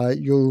 Sridhar,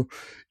 you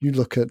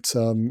look at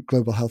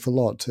global health a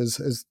lot.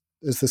 Is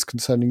this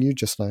concerning you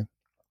just now?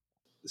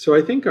 So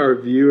I think our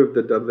view of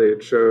the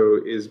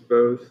WHO is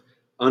both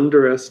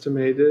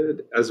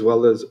underestimated as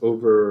well as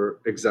over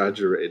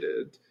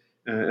exaggerated.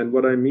 And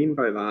what I mean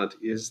by that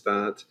is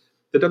that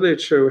the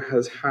WHO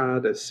has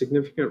had a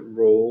significant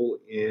role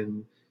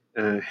in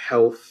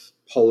health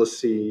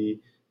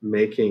policy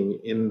making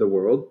in the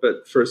world,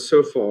 but for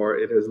so far,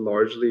 it has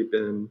largely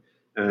been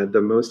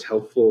the most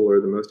helpful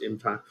or the most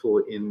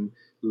impactful in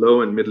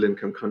low and middle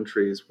income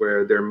countries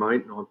where there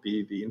might not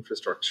be the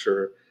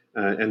infrastructure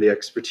and the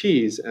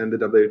expertise, and the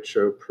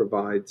WHO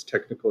provides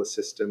technical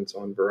assistance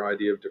on a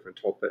variety of different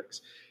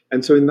topics.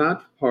 And so in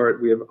that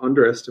part, we have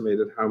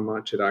underestimated how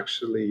much it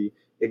actually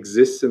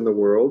exists in the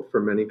world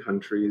for many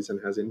countries and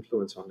has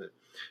influence on it.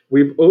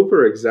 We've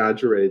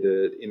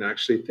over-exaggerated in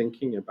actually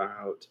thinking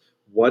about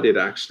what it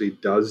actually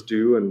does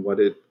do and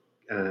what it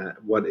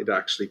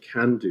actually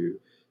can do.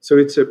 So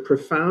it's a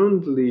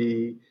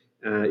profoundly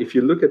if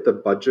you look at the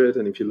budget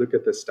and if you look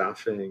at the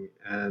staffing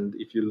and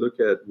if you look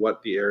at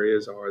what the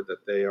areas are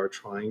that they are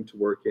trying to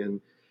work in,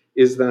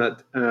 is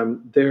that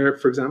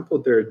for example,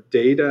 their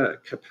data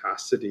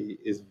capacity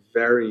is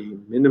very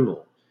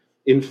minimal.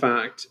 In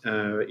fact,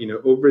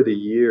 over the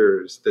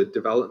years, the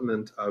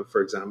development of,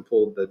 for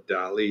example, the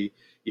DALI,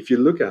 if you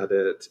look at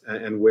it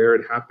and where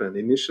it happened,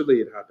 initially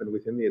it happened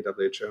within the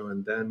WHO,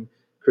 and then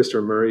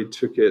Christopher Murray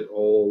took it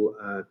all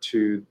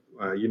to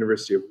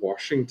University of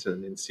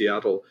Washington in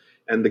Seattle.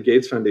 And the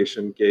Gates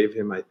Foundation gave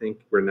him, I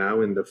think we're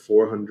now in the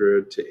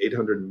 $400 to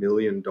 $800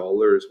 million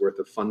worth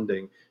of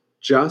funding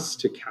just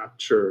to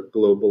capture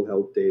global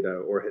health data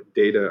or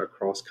data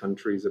across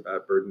countries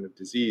about burden of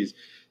disease.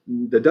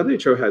 The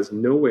WHO has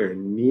nowhere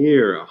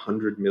near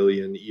 100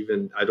 million,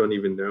 even I don't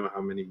even know how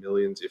many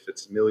millions, if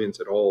it's millions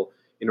at all,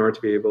 in order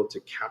to be able to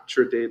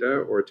capture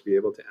data or to be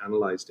able to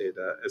analyze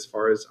data. As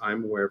far as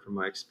I'm aware from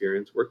my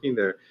experience working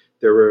there,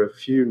 there were a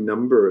few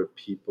number of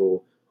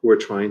people who are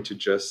trying to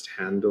just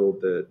handle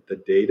the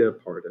data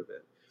part of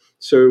it.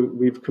 So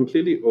we've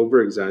completely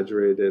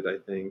over-exaggerated, I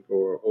think,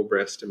 or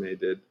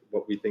overestimated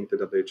what we think the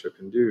WHO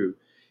can do.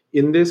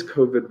 In this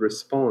COVID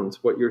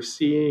response, what you're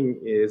seeing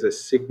is a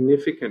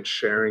significant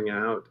sharing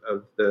out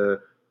of the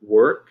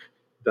work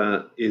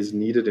that is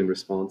needed in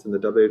response, and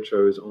the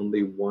WHO is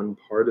only one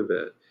part of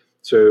it.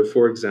 So,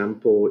 for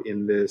example,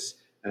 in this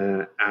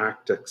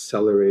ACT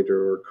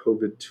accelerator or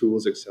COVID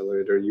tools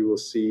accelerator, you will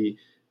see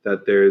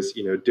that there's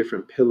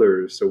different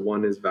pillars. So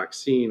one is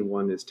vaccine,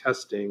 one is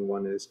testing,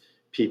 one is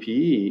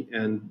PPE,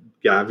 and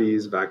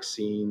Gavi's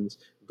vaccines,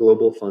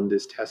 Global Fund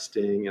is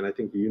testing, and I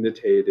think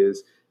Unitate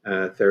is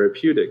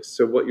therapeutics.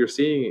 So what you're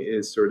seeing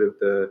is sort of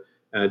the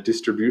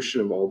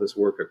distribution of all this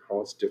work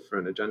across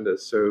different agendas.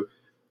 So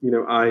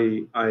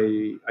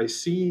I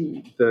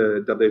see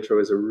the WHO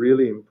as a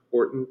really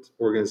important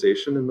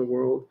organization in the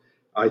world.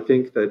 I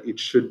think that it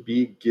should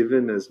be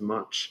given as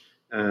much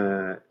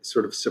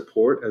sort of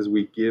support as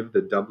we give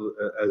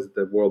as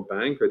the World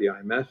Bank or the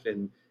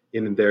IMF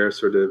in their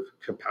sort of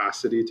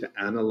capacity to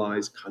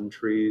analyze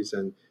countries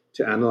and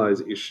to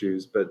analyze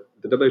issues. But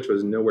the WHO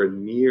is nowhere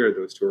near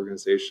those two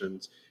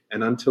organizations.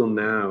 And until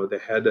now, the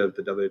head of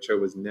the WHO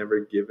was never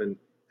given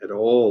at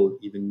all,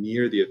 even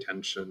near the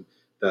attention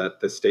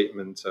that the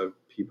statements of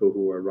people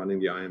who are running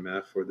the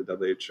IMF or the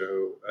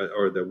WHO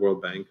or the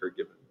World Bank are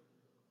given.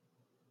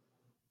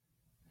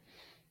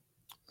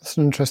 That's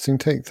an interesting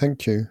take.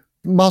 Thank you.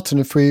 Martin,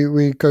 if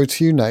we go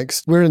to you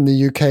next, we're in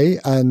the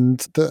UK and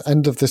the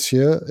end of this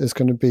year is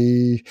going to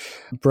be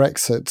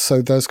Brexit.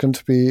 So there's going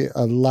to be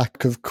a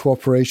lack of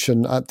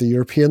cooperation at the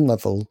European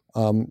level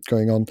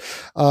going on.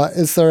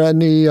 Is there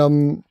any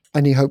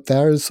hope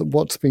there? Is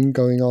what's been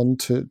going on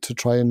to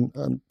try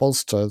and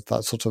bolster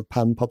that sort of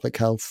pan-public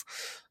health?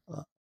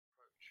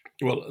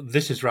 Well,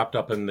 this is wrapped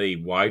up in the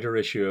wider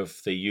issue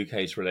of the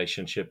UK's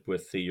relationship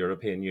with the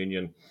European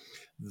Union.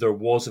 There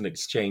was an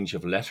exchange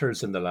of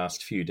letters in the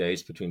last few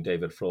days between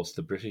David Frost,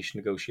 the British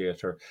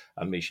negotiator,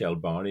 and Michel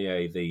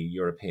Barnier, the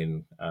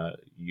European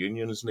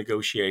Union's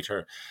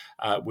negotiator,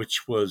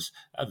 which was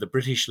the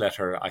British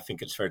letter, I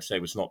think it's fair to say,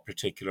 was not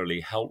particularly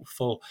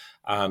helpful.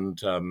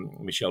 And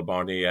Michel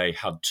Barnier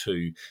had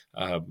to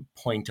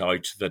point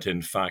out that,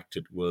 in fact,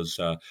 it was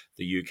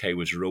the UK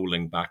was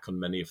rolling back on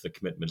many of the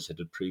commitments it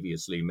had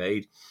previously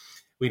made.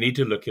 We need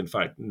to look, in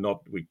fact,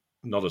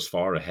 not as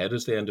far ahead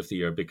as the end of the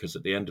year, because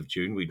at the end of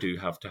June, we do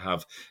have to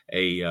have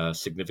a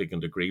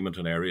significant agreement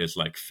on areas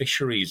like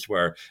fisheries,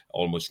 where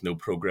almost no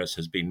progress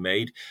has been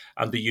made.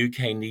 And the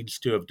UK needs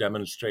to have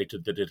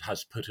demonstrated that it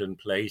has put in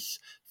place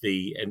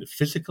the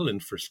physical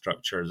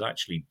infrastructure, has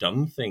actually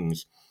done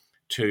things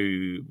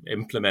to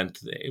implement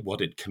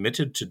what it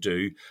committed to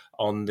do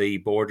on the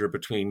border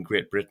between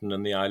Great Britain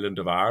and the island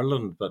of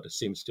Ireland, but it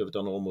seems to have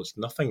done almost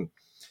nothing.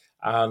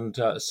 And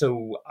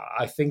so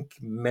I think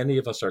many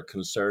of us are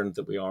concerned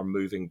that we are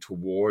moving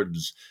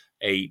towards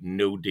a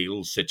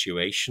no-deal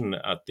situation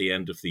at the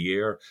end of the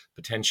year,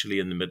 potentially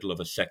in the middle of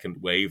a second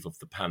wave of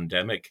the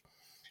pandemic,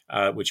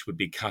 which would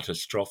be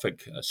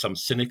catastrophic. Some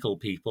cynical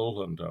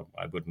people, and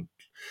I wouldn't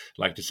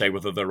like to say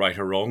whether they're right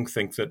or wrong,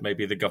 think that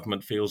maybe the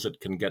government feels it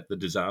can get the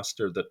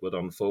disaster that would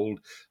unfold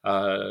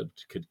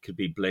could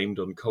be blamed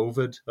on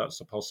COVID. That's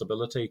a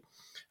possibility.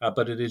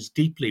 But it is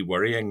deeply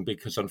worrying,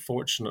 because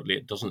unfortunately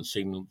it doesn't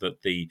seem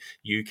that the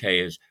UK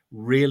is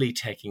really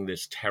taking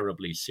this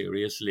terribly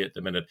seriously at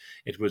the minute.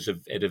 It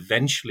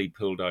eventually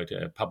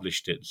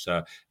published its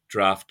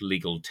draft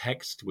legal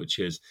text, which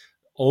is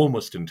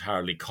almost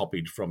entirely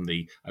copied from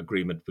the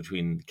agreement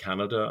between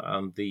Canada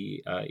and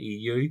the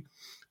EU.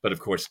 But of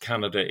course,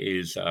 Canada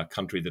is a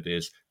country that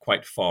is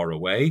quite far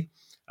away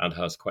and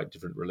has quite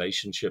different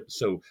relationships.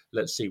 So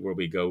let's see where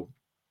we go.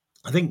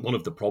 I think one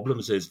of the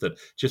problems is that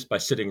just by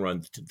sitting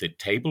around the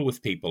table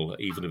with people,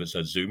 even if it's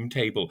a Zoom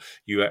table,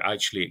 you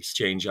actually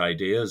exchange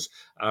ideas.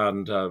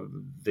 And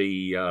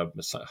the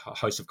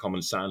House of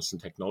Common Science and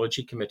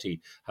Technology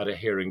Committee had a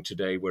hearing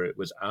today where it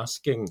was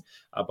asking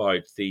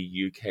about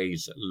the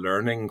UK's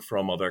learning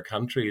from other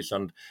countries.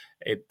 And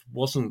it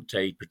wasn't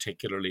a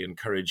particularly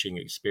encouraging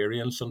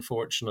experience,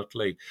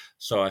 unfortunately.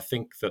 So I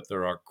think that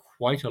there are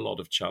quite a lot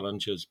of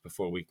challenges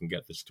before we can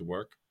get this to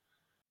work.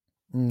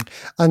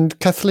 And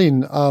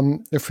Kathleen,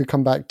 if we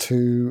come back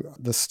to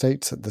the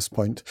states at this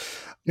point,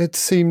 it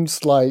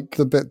seems like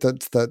the bit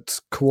that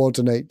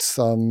coordinates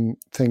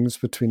things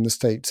between the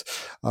states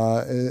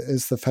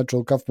is the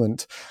federal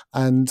government.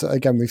 And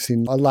again, we've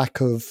seen a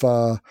lack of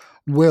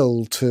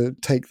will to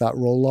take that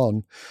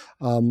role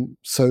on.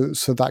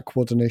 So that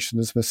coordination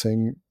is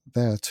missing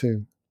there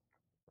too.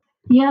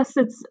 Yes,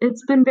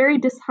 it's been very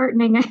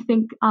disheartening, I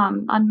think,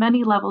 on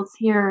many levels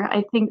here.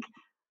 I think,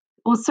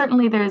 well,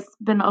 certainly there's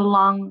been a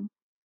long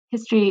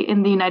history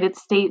in the United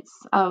States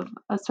of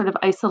a sort of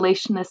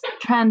isolationist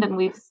trend, and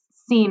we've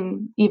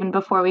seen, even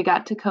before we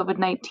got to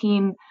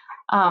COVID-19,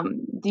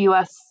 the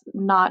US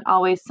not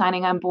always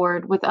signing on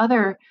board with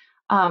other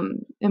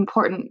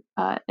important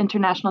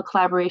international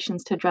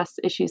collaborations to address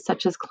issues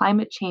such as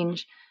climate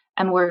change.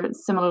 And we're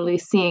similarly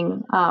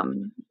seeing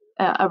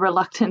a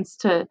reluctance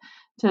to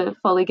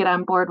fully get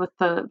on board with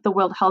the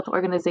World Health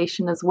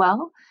Organization as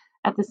well.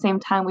 At the same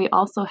time, we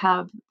also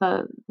have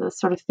the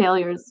sort of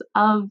failures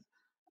of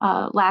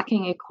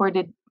lacking a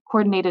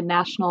coordinated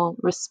national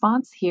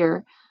response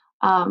here.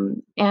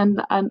 And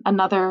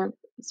another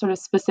sort of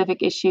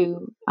specific issue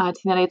to the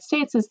United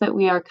States is that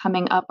we are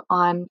coming up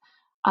on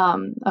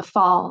a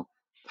fall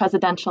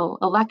presidential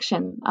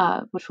election,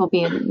 which will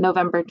be in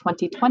November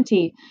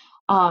 2020.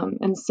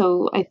 And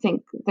so I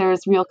think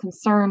there's real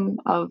concern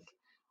of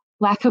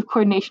lack of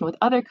coordination with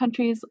other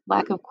countries,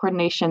 lack of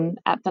coordination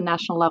at the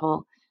national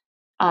level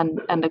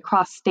and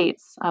across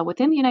states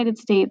within the United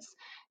States,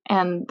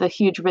 and the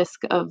huge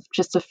risk of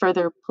just a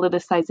further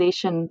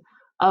politicization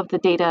of the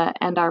data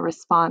and our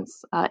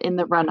response in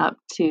the run-up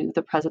to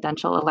the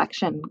presidential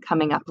election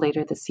coming up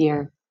later this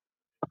year.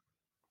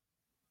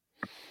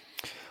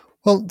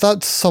 Well,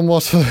 that's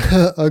somewhat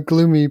a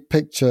gloomy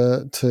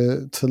picture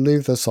to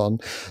leave this on.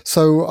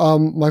 So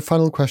my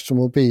final question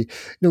will be,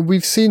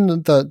 we've seen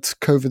that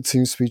COVID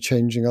seems to be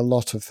changing a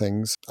lot of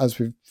things, as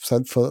we've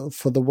said, for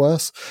the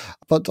worse,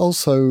 but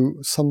also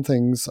some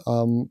things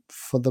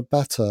for the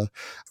better.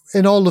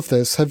 In all of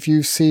this, have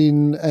you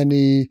seen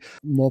any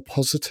more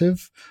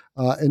positive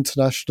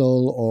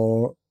international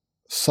or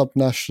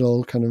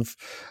subnational kind of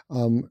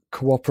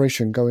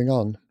cooperation going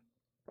on?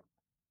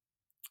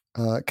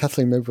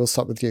 Kathleen, maybe we'll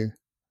start with you.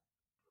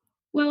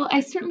 Well,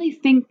 I certainly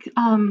think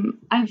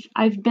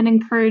I've been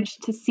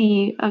encouraged to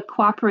see a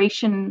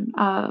cooperation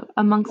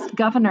amongst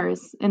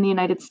governors in the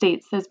United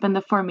States. There's been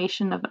the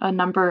formation of a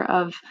number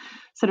of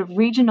sort of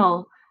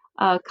regional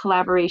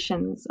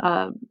collaborations,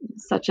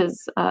 such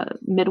as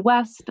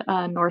Midwest,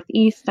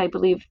 Northeast. I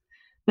believe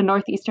the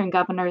Northeastern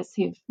governors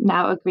who've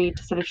now agreed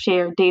to sort of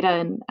share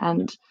data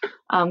and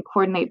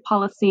coordinate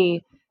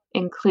policy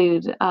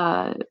include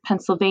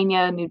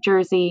Pennsylvania, New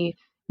Jersey,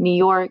 New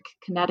York,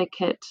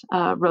 Connecticut,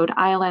 Rhode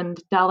Island,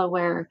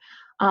 Delaware.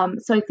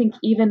 So I think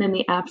even in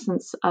the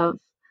absence of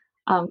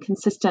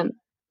consistent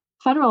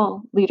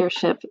federal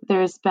leadership,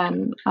 there's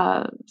been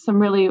some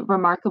really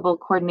remarkable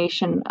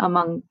coordination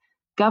among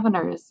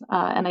governors.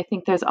 And I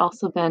think there's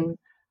also been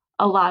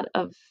a lot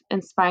of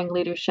inspiring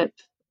leadership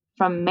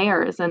from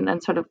mayors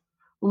and sort of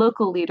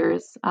local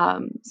leaders.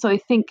 So I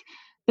think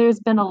there's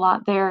been a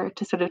lot there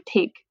to sort of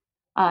take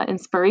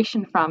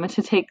inspiration from and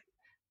to take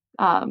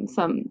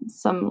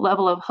some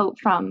level of hope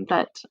from.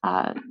 That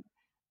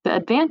the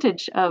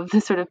advantage of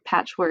this sort of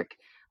patchwork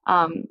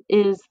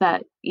is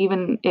that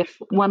even if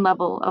one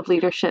level of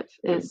leadership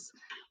is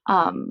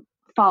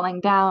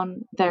falling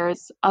down,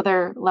 there's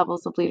other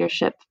levels of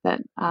leadership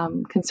that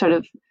can sort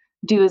of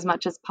do as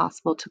much as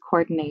possible to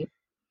coordinate.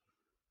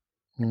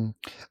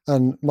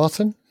 And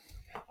Martin?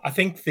 I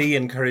think the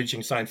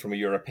encouraging sign from a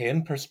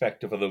European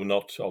perspective, although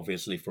not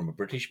obviously from a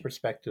British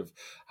perspective,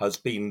 has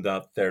been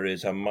that there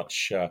is a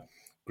much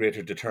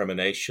greater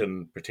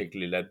determination,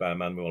 particularly led by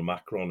Emmanuel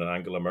Macron and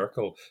Angela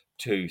Merkel,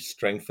 to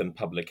strengthen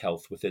public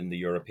health within the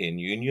European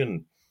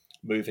Union,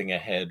 moving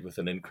ahead with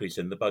an increase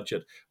in the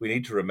budget. We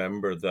need to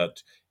remember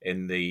that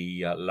in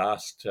the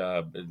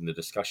in the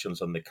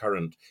discussions on the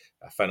current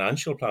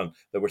financial plan,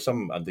 there were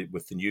some, and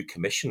with the new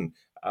commission,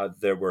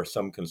 there were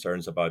some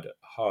concerns about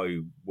how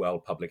well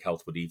public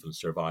health would even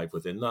survive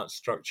within that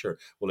structure.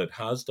 Well, it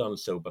has done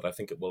so, but I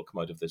think it will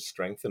come out of this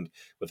strengthened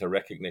with a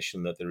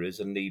recognition that there is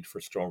a need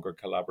for stronger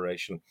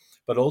collaboration.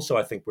 But also,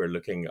 I think we're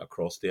looking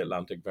across the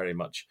Atlantic very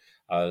much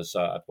as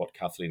at what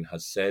Kathleen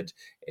has said,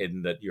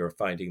 in that you're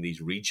finding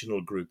these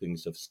regional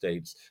groupings of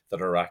states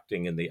that are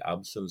acting in the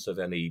absence of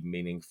any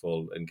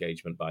meaningful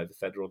engagement by the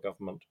federal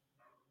government.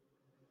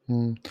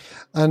 And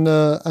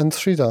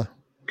Sridhar?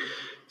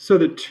 So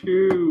the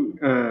two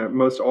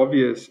most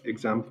obvious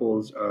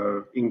examples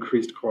of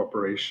increased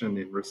cooperation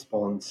in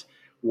response,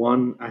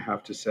 one, I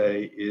have to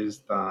say, is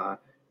that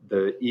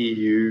the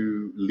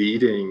EU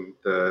leading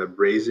the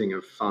raising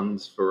of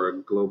funds for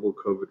a global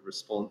COVID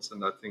response.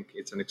 And I think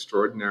it's an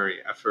extraordinary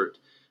effort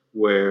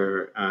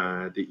where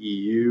the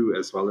EU,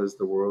 as well as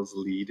the world's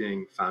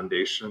leading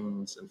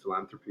foundations and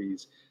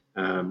philanthropies,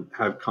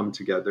 have come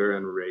together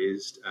and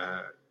raised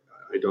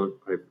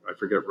I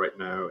forget right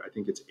now, I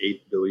think it's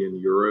 8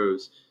 billion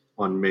euros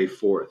on May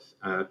 4th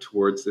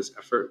towards this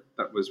effort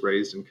that was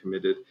raised and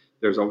committed.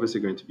 There's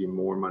obviously going to be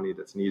more money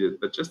that's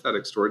needed, but just that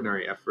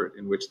extraordinary effort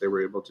in which they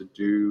were able to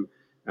do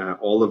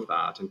all of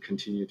that and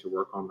continue to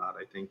work on that,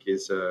 I think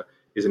is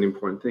an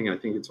important thing. I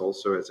think it's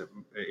also as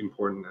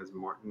important, as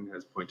Martin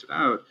has pointed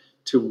out,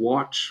 to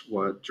watch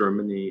what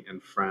Germany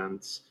and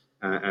France,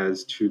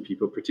 as two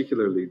people,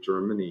 particularly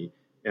Germany,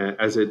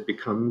 as it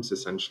becomes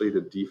essentially the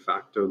de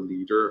facto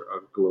leader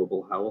of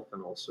global health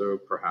and also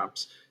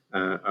perhaps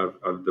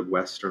of the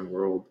Western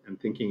world, and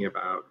thinking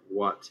about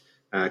what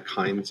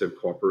kinds of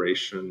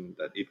cooperation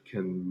that it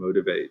can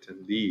motivate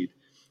and lead.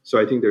 So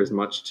I think there's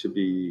much to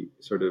be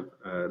sort of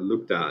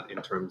looked at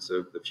in terms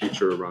of the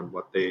future around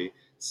what they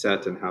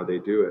set and how they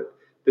do it.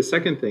 The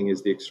second thing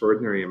is the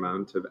extraordinary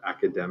amount of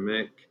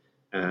academic,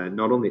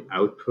 not only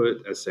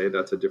output, essay,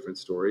 that's a different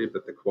story,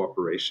 but the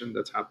cooperation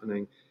that's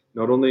happening,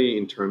 not only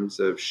in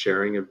terms of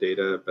sharing of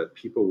data, but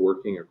people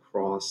working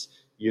across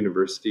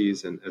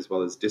universities and as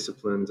well as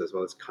disciplines, as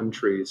well as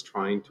countries,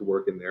 trying to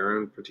work in their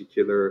own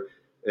particular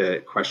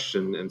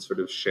question and sort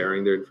of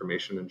sharing their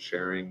information and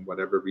sharing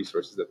whatever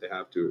resources that they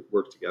have to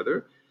work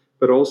together.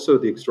 But also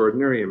the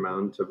extraordinary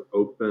amount of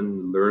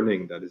open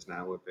learning that is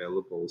now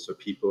available. So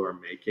people are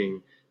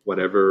making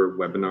whatever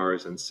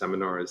webinars and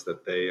seminars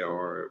that they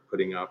are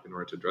putting up in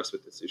order to address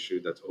with this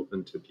issue that's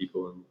open to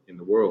people in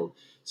the world.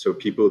 So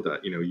people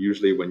that,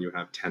 usually when you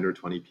have 10 or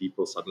 20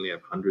 people, suddenly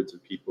have hundreds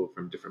of people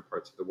from different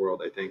parts of the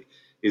world, I think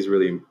is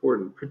really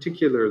important.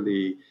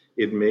 Particularly,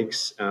 it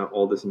makes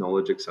all this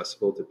knowledge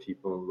accessible to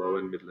people in low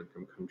and middle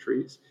income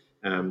countries.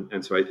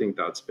 And so I think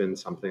that's been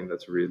something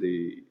that's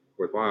really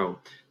worthwhile.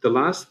 The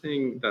last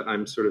thing that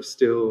I'm sort of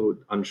still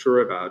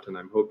unsure about, and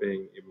I'm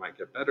hoping it might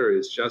get better,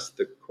 is just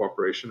the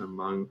cooperation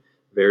among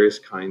various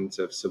kinds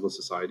of civil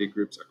society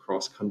groups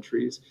across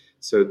countries.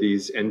 So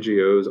these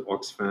NGOs,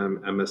 Oxfam,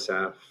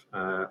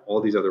 MSF, all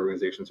these other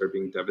organizations are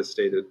being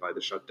devastated by the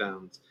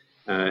shutdowns.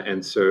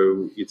 And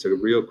so it's a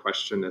real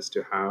question as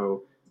to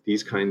how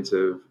these kinds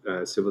of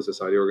civil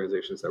society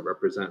organizations that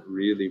represent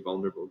really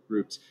vulnerable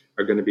groups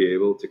are going to be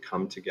able to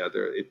come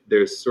together.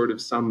 There's sort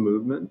of some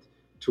movement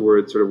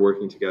towards sort of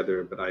working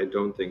together, but I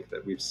don't think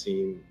that we've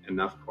seen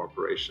enough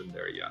cooperation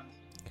there yet.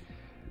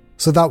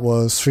 So that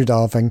was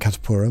Sridhar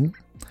Venkatapuram,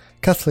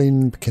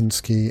 Kathleen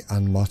Bachynski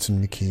and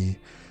Martin Mckee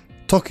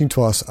talking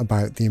to us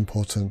about the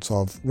importance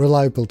of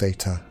reliable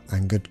data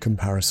and good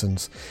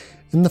comparisons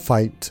in the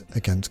fight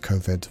against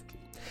COVID.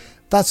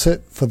 That's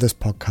it for this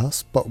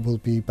podcast, but we'll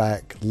be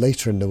back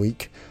later in the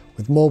week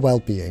with more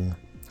well-being,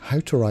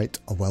 how to write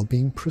a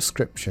well-being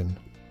prescription.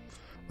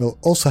 We'll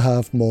also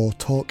have more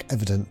talk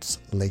evidence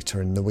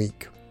later in the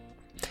week.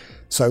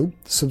 So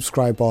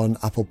subscribe on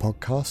Apple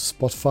Podcasts,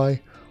 Spotify,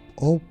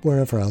 or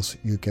wherever else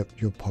you get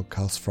your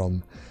podcasts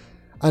from.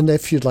 And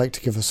if you'd like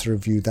to give us a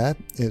review there,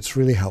 it's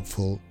really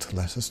helpful to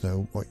let us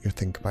know what you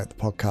think about the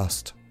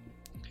podcast.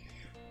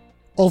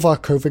 All of our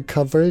COVID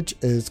coverage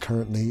is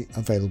currently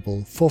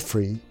available for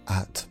free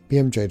at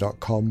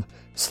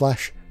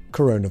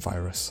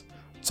bmj.com/coronavirus.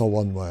 It's all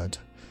one word,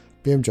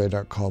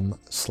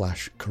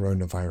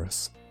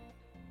 bmj.com/coronavirus.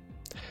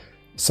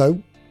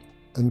 So,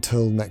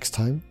 until next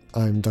time,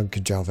 I'm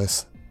Duncan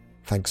Jarvis.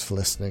 Thanks for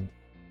listening.